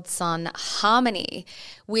 29-year-old son, Harmony,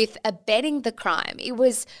 with abetting the crime. It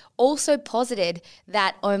was also posited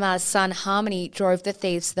that Omar's son, Harmony, drove the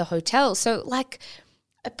thieves to the hotel. So, like,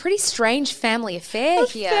 a pretty strange family affair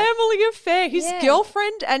here. Family affair. His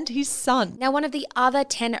girlfriend and his son. Now, one of the other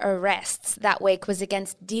 10 arrests that week was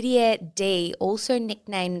against Didier D., also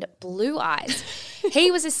nicknamed Blue Eyes.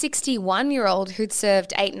 He was a 61-year-old who'd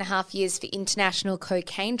served 8.5 years for international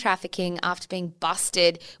cocaine trafficking after being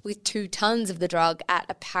busted with 2 tons of the drug at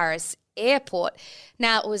a Paris airport.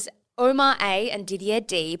 Now, it was Omar A. and Didier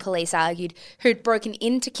D., police argued, who'd broken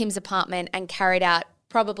into Kim's apartment and carried out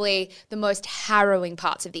probably the most harrowing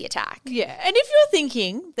parts of the attack. Yeah, and if you're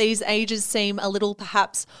thinking these ages seem a little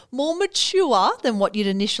perhaps more mature than what you'd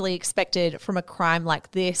initially expected from a crime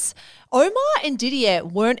like this, Omar and Didier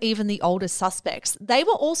weren't even the oldest suspects. They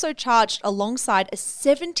were also charged alongside a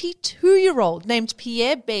 72-year-old named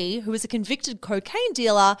Pierre B., who was a convicted cocaine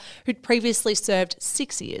dealer who'd previously served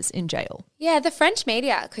 6 years in jail. Yeah, the French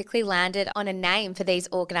media quickly landed on a name for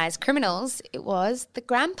these organised criminals. It was the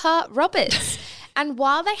Grandpa Robbers. And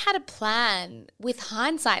while they had a plan, with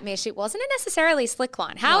hindsight, Mish, it wasn't a necessarily slick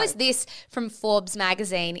one. How is this from Forbes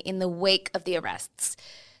magazine in the week of the arrests?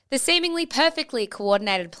 The seemingly perfectly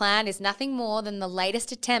coordinated plan is nothing more than the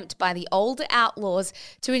latest attempt by the older outlaws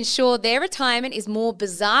to ensure their retirement is more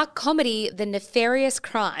bizarre comedy than nefarious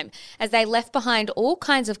crime, as they left behind all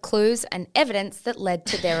kinds of clues and evidence that led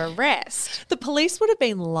to their arrest. The police would have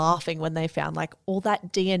been laughing when they found like all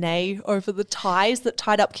that DNA over the ties that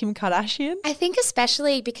tied up Kim Kardashian. I think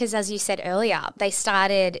especially because, as you said earlier, they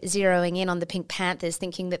started zeroing in on the Pink Panthers,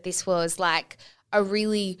 thinking that this was like a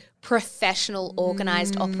really professional,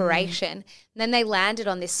 organised operation. And then they landed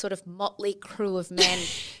on this sort of motley crew of men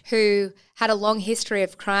who had a long history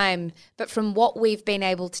of crime, but from what we've been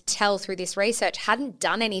able to tell through this research, hadn't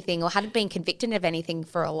done anything or hadn't been convicted of anything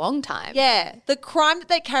for a long time. Yeah, the crime that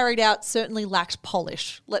they carried out certainly lacked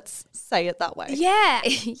polish. Let's say it that way. Yeah,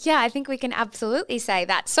 yeah, I think we can absolutely say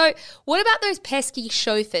that. So what about those pesky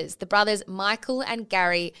chauffeurs, the brothers Michael and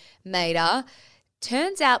Gary Mader?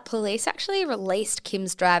 Turns out police actually released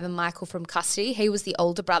Kim's driver Michael from custody. He was the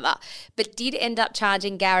older brother, but did end up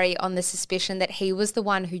charging Gary on the suspicion that he was the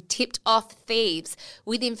one who tipped off thieves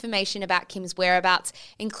with information about Kim's whereabouts,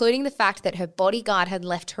 including the fact that her bodyguard had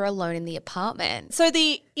left her alone in the apartment. So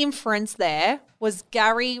the inference there was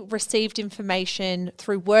Gary received information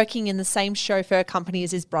through working in the same chauffeur company as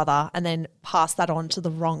his brother and then passed that on to the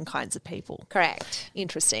wrong kinds of people. Correct.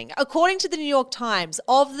 Interesting. According to the New York Times,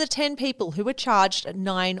 of the 10 people who were charged,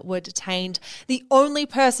 9 were detained. The only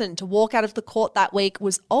person to walk out of the court that week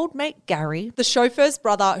was old mate Gary, the chauffeur's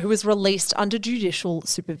brother, who was released under judicial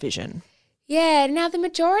supervision. Yeah, now the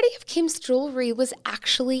majority of Kim's jewellery was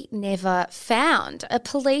actually never found. A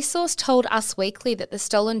police source told Us Weekly that the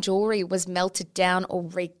stolen jewellery was melted down or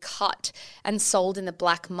recut and sold in the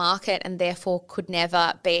black market and therefore could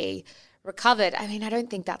never be recovered. I mean, I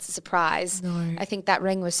don't think that's a surprise. No. I think that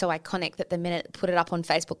ring was so iconic that the minute it put it up on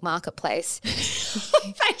Facebook Marketplace,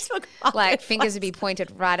 Facebook like fingers would be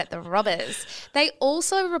pointed right at the robbers. They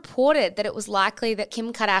also reported that it was likely that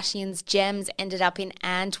Kim Kardashian's gems ended up in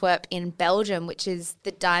Antwerp in Belgium, which is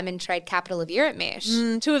the diamond trade capital of Europe, Mish.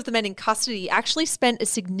 2 of the men in custody actually spent a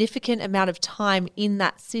significant amount of time in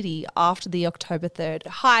that city after the October 3rd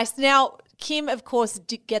heist. Now, Kim, of course,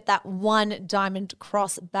 did get that one diamond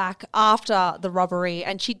cross back after the robbery,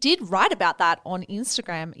 and she did write about that on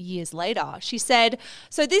Instagram years later. She said,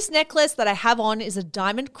 "So this necklace that I have on is a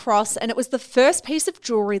diamond cross, and it was the first piece of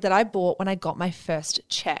jewelry that I bought when I got my first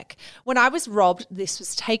check. When I was robbed, this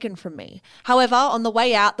was taken from me. However, on the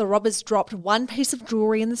way out, the robbers dropped one piece of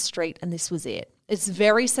jewelry in the street, and this was it. It's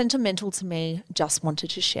very sentimental to me. Just wanted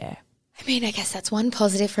to share." I mean, I guess that's one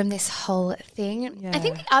positive from this whole thing. Yeah. I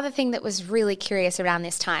think the other thing that was really curious around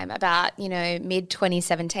this time, about,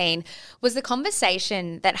 mid-2017, was the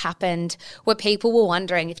conversation that happened where people were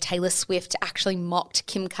wondering if Taylor Swift actually mocked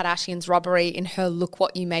Kim Kardashian's robbery in her Look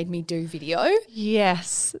What You Made Me Do video.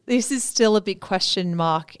 Yes, this is still a big question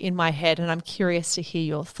mark in my head, and I'm curious to hear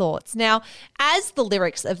your thoughts. Now, as the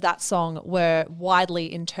lyrics of that song were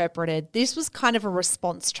widely interpreted, this was kind of a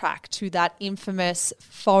response track to that infamous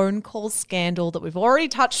phone call scandal that we've already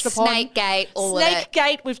touched upon. Snakegate, all of it.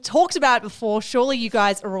 Snakegate, we've talked about it before. Surely you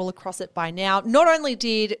guys are all across it by now. Not only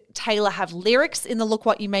did Taylor have lyrics in the Look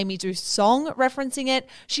What You Made Me Do song referencing it,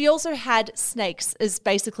 she also had snakes as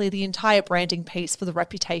basically the entire branding piece for the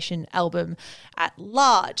Reputation album at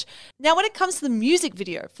large. Now, when it comes to the music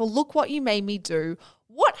video for Look What You Made Me Do,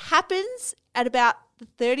 what happens at about the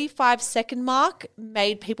 35-second mark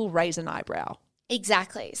made people raise an eyebrow.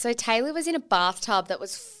 Exactly. So Taylor was in a bathtub that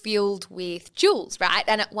was filled with jewels, right?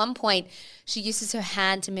 And at one point, she uses her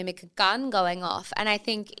hand to mimic a gun going off. And I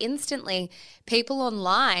think instantly people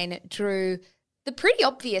online drew the pretty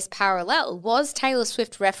obvious parallel. Was Taylor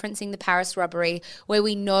Swift referencing the Paris robbery, where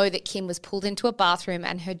we know that Kim was pulled into a bathroom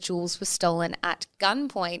and her jewels were stolen at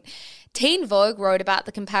gunpoint? Teen Vogue wrote about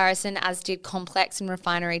the comparison, as did Complex and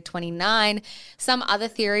Refinery 29. Some other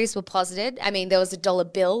theories were posited. I mean, there was a dollar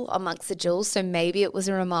bill amongst the jewels, so maybe it was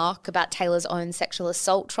a remark about Taylor's own sexual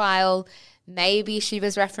assault trial. Maybe she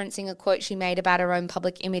was referencing a quote she made about her own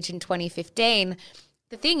public image in 2015.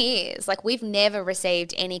 The thing is, we've never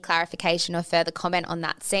received any clarification or further comment on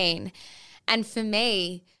that scene. And for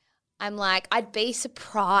me, I'm like, I'd be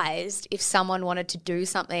surprised if someone wanted to do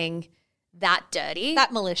something that dirty.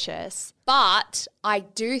 That malicious. But I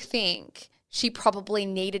do think she probably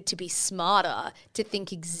needed to be smarter to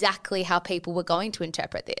think exactly how people were going to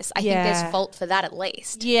interpret this. I think there's fault for that at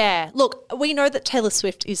least. Yeah. Look, we know that Taylor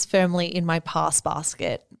Swift is firmly in my pass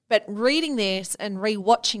basket. But reading this and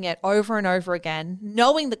rewatching it over and over again,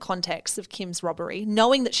 knowing the context of Kim's robbery,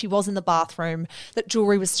 knowing that she was in the bathroom, that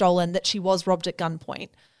jewelry was stolen, that she was robbed at gunpoint,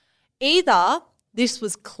 either this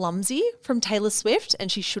was clumsy from Taylor Swift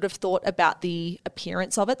and she should have thought about the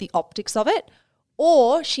appearance of it, the optics of it,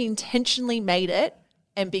 or she intentionally made it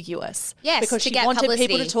ambiguous. Yes, because to she get wanted publicity.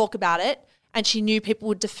 people to talk about it and she knew people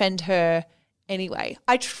would defend her anyway.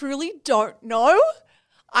 I truly don't know.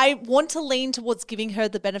 I want to lean towards giving her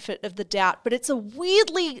the benefit of the doubt, but it's a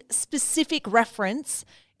weirdly specific reference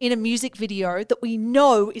in a music video that we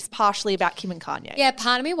know is partially about Kim and Kanye. Yeah,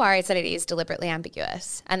 part of me worries that it is deliberately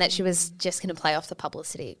ambiguous and that she was just going to play off the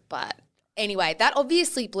publicity. But anyway, that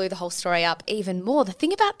obviously blew the whole story up even more. The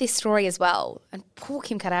thing about this story as well, and poor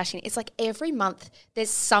Kim Kardashian, it's like every month there's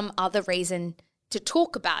some other reason to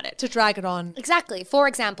talk about it. To drag it on. Exactly. For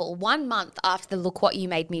example, 1 month after the Look What You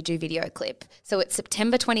Made Me Do video clip, so it's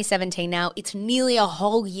September 2017 now, it's nearly a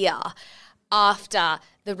whole year after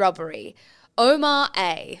the robbery, Omar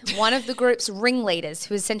A., one of the group's ringleaders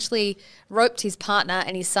who essentially roped his partner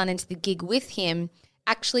and his son into the gig with him,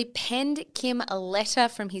 actually penned Kim a letter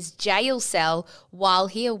from his jail cell while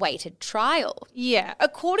he awaited trial. Yeah.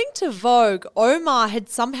 According to Vogue, Omar had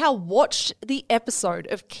somehow watched the episode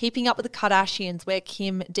of Keeping Up with the Kardashians where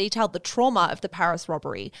Kim detailed the trauma of the Paris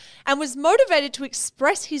robbery and was motivated to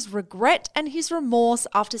express his regret and his remorse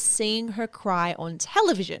after seeing her cry on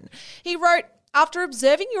television. He wrote, "After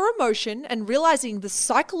observing your emotion and realizing the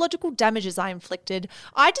psychological damages I inflicted,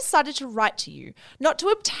 I decided to write to you, not to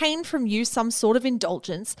obtain from you some sort of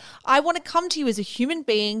indulgence. I want to come to you as a human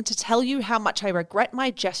being to tell you how much I regret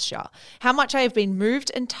my gesture, how much I have been moved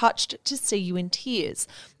and touched to see you in tears.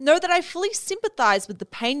 Know that I fully sympathize with the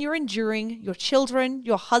pain you're enduring, your children,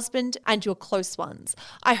 your husband, and your close ones.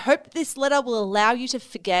 I hope this letter will allow you to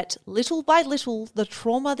forget, little by little, the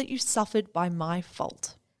trauma that you suffered by my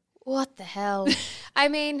fault." What the hell? I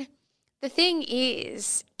mean, the thing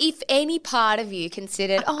is, if any part of you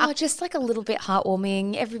considered, just like a little bit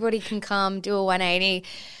heartwarming, everybody can come, do a 180,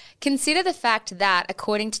 consider the fact that,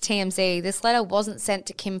 according to TMZ, this letter wasn't sent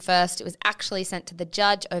to Kim first. It was actually sent to the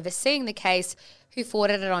judge overseeing the case, who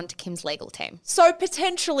forwarded it on to Kim's legal team. So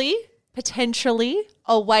potentially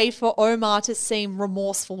a way for Omar to seem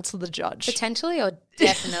remorseful to the judge. Potentially or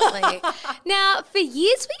definitely. Now, for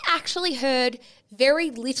years, we actually heard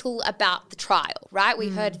very little about the trial, right? We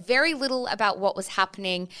heard very little about what was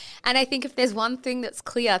happening. And I think if there's one thing that's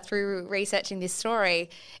clear through researching this story,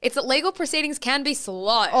 it's that legal proceedings can be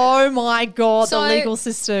slow. Oh my God, the legal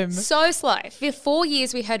system. So slow. For 4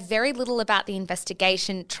 years, we heard very little about the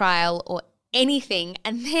investigation, trial, or anything.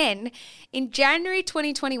 And then in January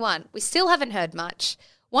 2021, we still haven't heard much.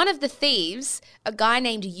 One of the thieves, a guy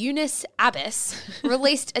named Eunice Abbas,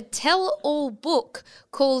 released a tell-all book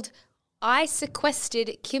called I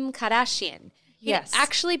Sequestered Kim Kardashian. Yes. He'd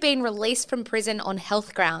actually been released from prison on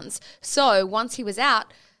health grounds. So once he was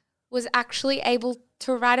out, was actually able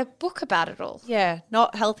to write a book about it all. Yeah,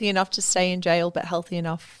 not healthy enough to stay in jail, but healthy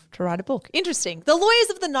enough to write a book. Interesting. The lawyers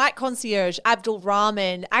of the night concierge, Abdul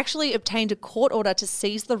Rahman, actually obtained a court order to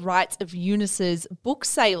seize the rights of Eunice's book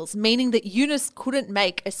sales, meaning that Eunice couldn't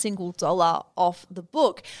make a single dollar off the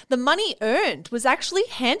book. The money earned was actually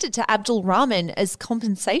handed to Abdul Rahman as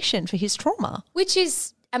compensation for his trauma. Which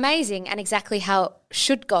is amazing and exactly how it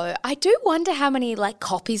should go. I do wonder how many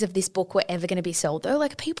copies of this book were ever going to be sold though.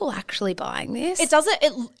 Like, are people actually buying this?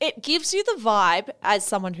 It gives you the vibe, as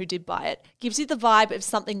someone who did buy it, gives you the vibe of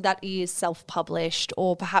something that is self-published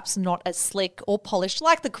or perhaps not as slick or polished,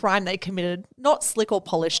 like the crime they committed, not slick or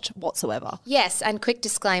polished whatsoever. Yes, and quick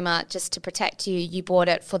disclaimer, just to protect you, you bought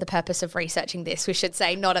it for the purpose of researching this, we should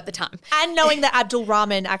say, not at the time. And knowing that Abdul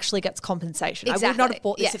Rahman actually gets compensation. Exactly. I would not have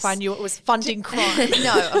bought this Yes. if I knew it was funding crime.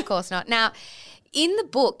 No, of course not. Now, in the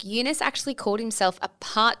book, Eunice actually called himself a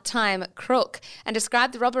part-time crook and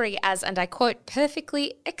described the robbery as, and I quote,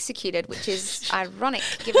 perfectly executed, which is ironic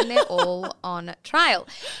given they're all on trial.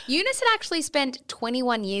 Eunice had actually spent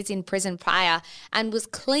 21 years in prison prior and was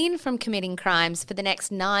clean from committing crimes for the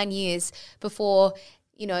next 9 years before,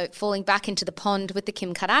 falling back into the pond with the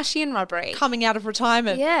Kim Kardashian robbery. Coming out of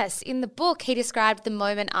retirement. Yes. In the book, he described the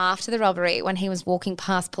moment after the robbery when he was walking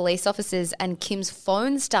past police officers and Kim's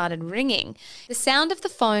phone started ringing. The sound of the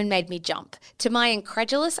phone made me jump. To my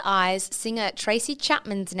incredulous eyes, singer Tracy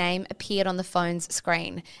Chapman's name appeared on the phone's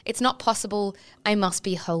screen. It's not possible. I must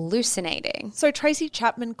be hallucinating. So Tracy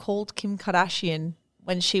Chapman called Kim Kardashian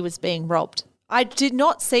when she was being robbed. I did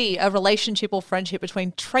not see a relationship or friendship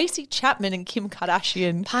between Tracy Chapman and Kim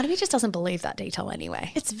Kardashian. Part of me just doesn't believe that detail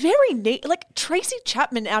anyway. It's very neat. Like Tracy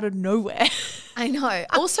Chapman out of nowhere. I know.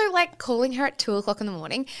 Also, like calling her at 2:00 in the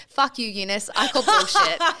morning. Fuck you, Eunice. I call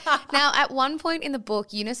bullshit. Now, at one point in the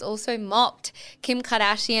book, Eunice also mocked Kim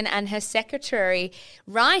Kardashian and her secretary,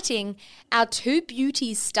 writing, "Our two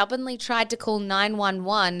beauties stubbornly tried to call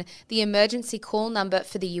 911, the emergency call number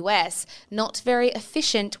for the US. Not very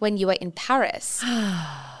efficient when you were in Paris."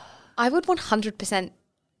 I would 100%.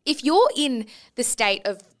 If you're in the state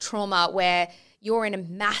of trauma where you're in a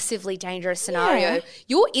massively dangerous scenario,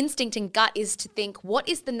 your instinct and gut is to think, what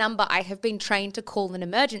is the number I have been trained to call in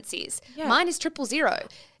emergencies? Yeah. Mine is 000.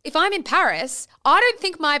 If I'm in Paris, I don't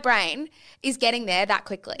think my brain is getting there that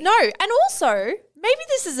quickly. No, and also, maybe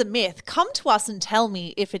this is a myth. Come to us and tell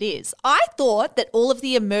me if it is. I thought that all of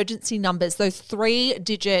the emergency numbers, those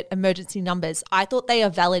 3-digit emergency numbers, I thought they are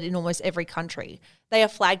valid in almost every country. They are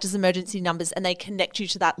flagged as emergency numbers and they connect you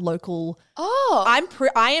to that local. Oh.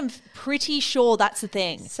 I am pretty sure that's the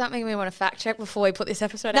thing. Something we want to fact check before we put this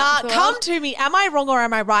episode out. Come to me. Am I wrong or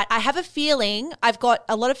am I right? I have a feeling I've got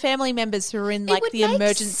a lot of family members who are in like the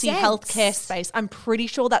emergency healthcare space. I'm pretty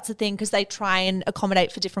sure that's a thing because they try and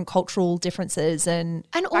accommodate for different cultural differences and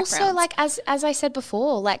also like as I said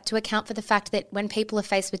before, like to account for the fact that when people are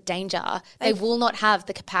faced with danger, they will not have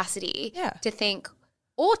the capacity to think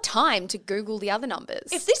or time to Google the other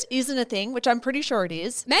numbers. If this isn't a thing, which I'm pretty sure it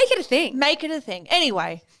is. Make it a thing. Make it a thing.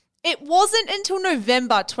 Anyway, it wasn't until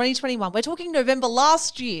November 2021, we're talking November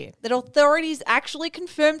last year, that authorities actually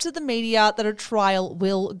confirmed to the media that a trial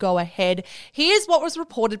will go ahead. Here's what was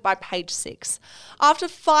reported by Page Six. After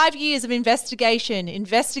 5 years of investigation,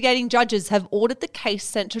 investigating judges have ordered the case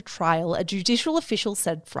sent to trial, a judicial official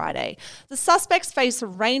said Friday. The suspects face a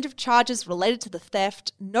range of charges related to the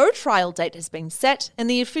theft. No trial date has been set, and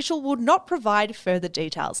the official would not provide further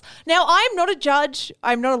details. Now, I'm not a judge.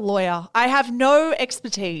 I'm not a lawyer. I have no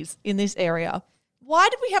expertise in this area. Why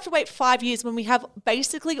did we have to wait 5 years when we have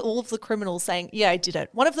basically all of the criminals saying, yeah, I did it?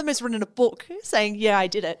 One of them has written a book saying, yeah, I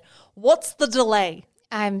did it. What's the delay?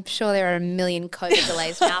 I'm sure there are a million COVID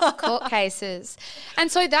delays now for court cases.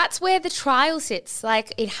 And so that's where the trial sits.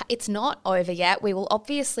 Like it's not over yet. We will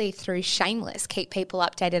obviously, through Shameless, keep people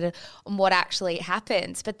updated on what actually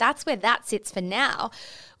happens. But that's where that sits for now.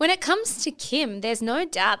 When it comes to Kim, there's no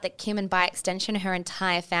doubt that Kim and by extension her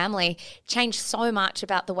entire family changed so much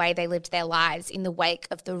about the way they lived their lives in the wake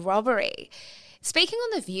of the robbery. Speaking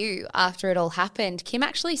on The View after it all happened, Kim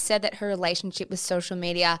actually said that her relationship with social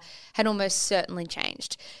media had almost certainly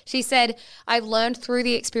changed. She said, "I've learned through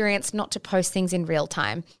the experience not to post things in real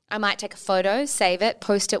time. I might take a photo, save it,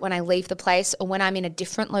 post it when I leave the place or when I'm in a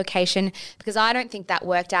different location because I don't think that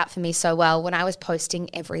worked out for me so well when I was posting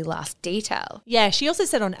every last detail." Yeah, she also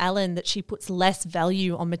said on Ellen that she puts less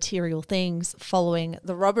value on material things following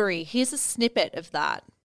the robbery. Here's a snippet of that.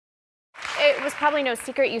 It was probably no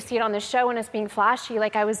secret, you see it on the show and it's being flashy.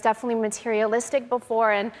 Like I was definitely materialistic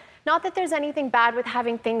before, and not that there's anything bad with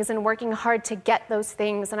having things and working hard to get those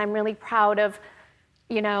things. And I'm really proud of,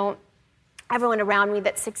 you know, everyone around me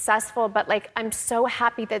that's successful, but like I'm so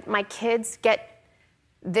happy that my kids get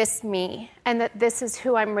this me and that this is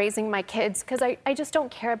who I'm raising my kids, because I just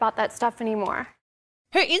don't care about that stuff anymore.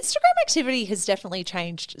 Her Instagram activity has definitely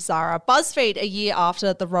changed, Zara. BuzzFeed, a year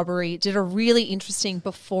after the robbery, did a really interesting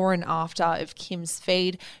before and after of Kim's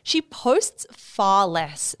feed. She posts far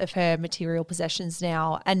less of her material possessions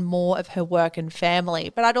now and more of her work and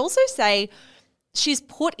family. But I'd also say she's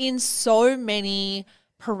put in so many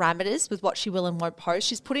parameters with what she will and won't post.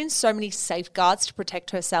 She's put in so many safeguards to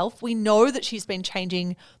protect herself. We know that she's been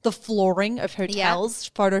changing the flooring of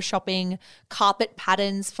hotels, photoshopping carpet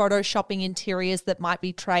patterns, photoshopping interiors that might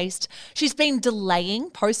be traced. She's been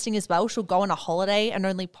delaying posting as well. She'll go on a holiday and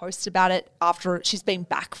only post about it after she's been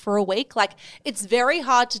back for a week. Like, it's very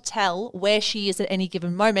hard to tell where she is at any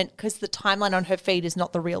given moment because the timeline on her feed is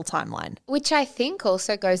not the real timeline. Which I think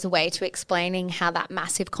also goes away to explaining how that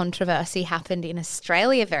massive controversy happened in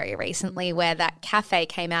Australia very recently, where that cafe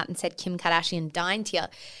came out and said Kim Kardashian dined here.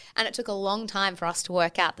 And it took a long time for us to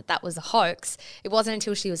work out that that was a hoax. It wasn't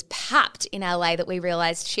until she was papped in LA that we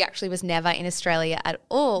realised she actually was never in Australia at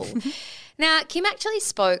all. Now, Kim actually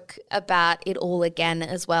spoke about it all again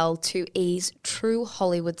as well to E's True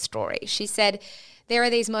Hollywood Story. She said, "There are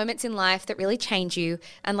these moments in life that really change you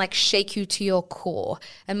and like shake you to your core.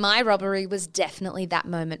 And my robbery was definitely that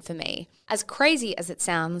moment for me. As crazy as it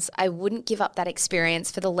sounds, I wouldn't give up that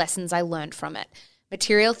experience for the lessons I learned from it.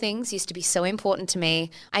 Material things used to be so important to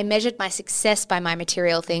me. I measured my success by my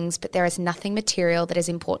material things, but there is nothing material that is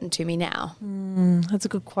important to me now. That's a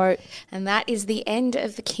good quote. And that is the end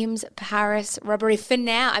of the Kim's Paris robbery for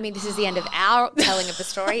now. I mean, this is the end of our telling of the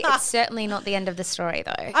story. It's certainly not the end of the story,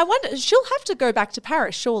 though. I wonder, she'll have to go back to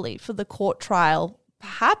Paris, surely, for the court trial,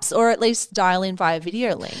 perhaps, or at least dial in via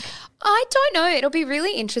video link. I don't know. It'll be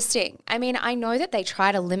really interesting. I mean, I know that they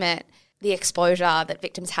try to limit the exposure that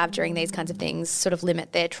victims have during these kinds of things, sort of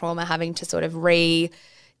limit their trauma, having to sort of re-testify.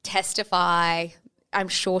 I'm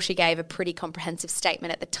sure she gave a pretty comprehensive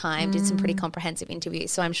statement at the time, did some pretty comprehensive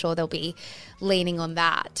interviews, so I'm sure they'll be leaning on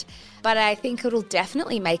that. But I think it'll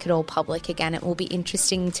definitely make it all public again. It will be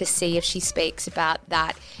interesting to see if she speaks about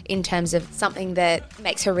that in terms of something that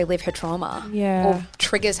makes her relive her trauma or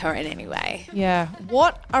triggers her in any way. Yeah.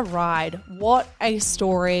 What a ride. What a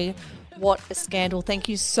story. What a scandal. Thank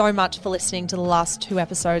you so much for listening to the last 2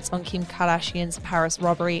 episodes on Kim Kardashian's Paris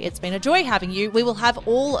robbery. It's been a joy having you. We will have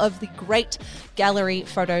all of the great gallery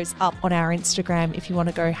photos up on our Instagram if you want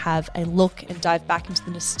to go have a look and dive back into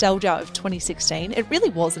the nostalgia of 2016. It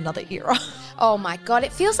really was another era. Oh my God,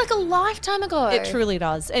 it feels like a lifetime ago. It truly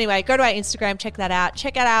does. Anyway, go to our Instagram, check that out.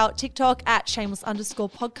 Check out our TikTok at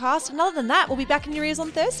shameless_podcast. And other than that, we'll be back in your ears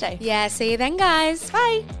on Thursday. Yeah, see you then, guys.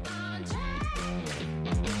 Bye.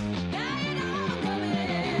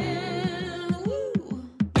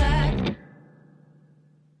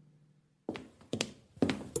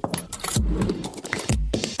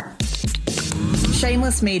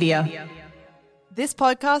 Shameless Media. This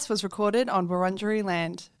podcast was recorded on Wurundjeri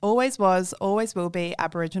land. Always was, always will be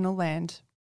Aboriginal land.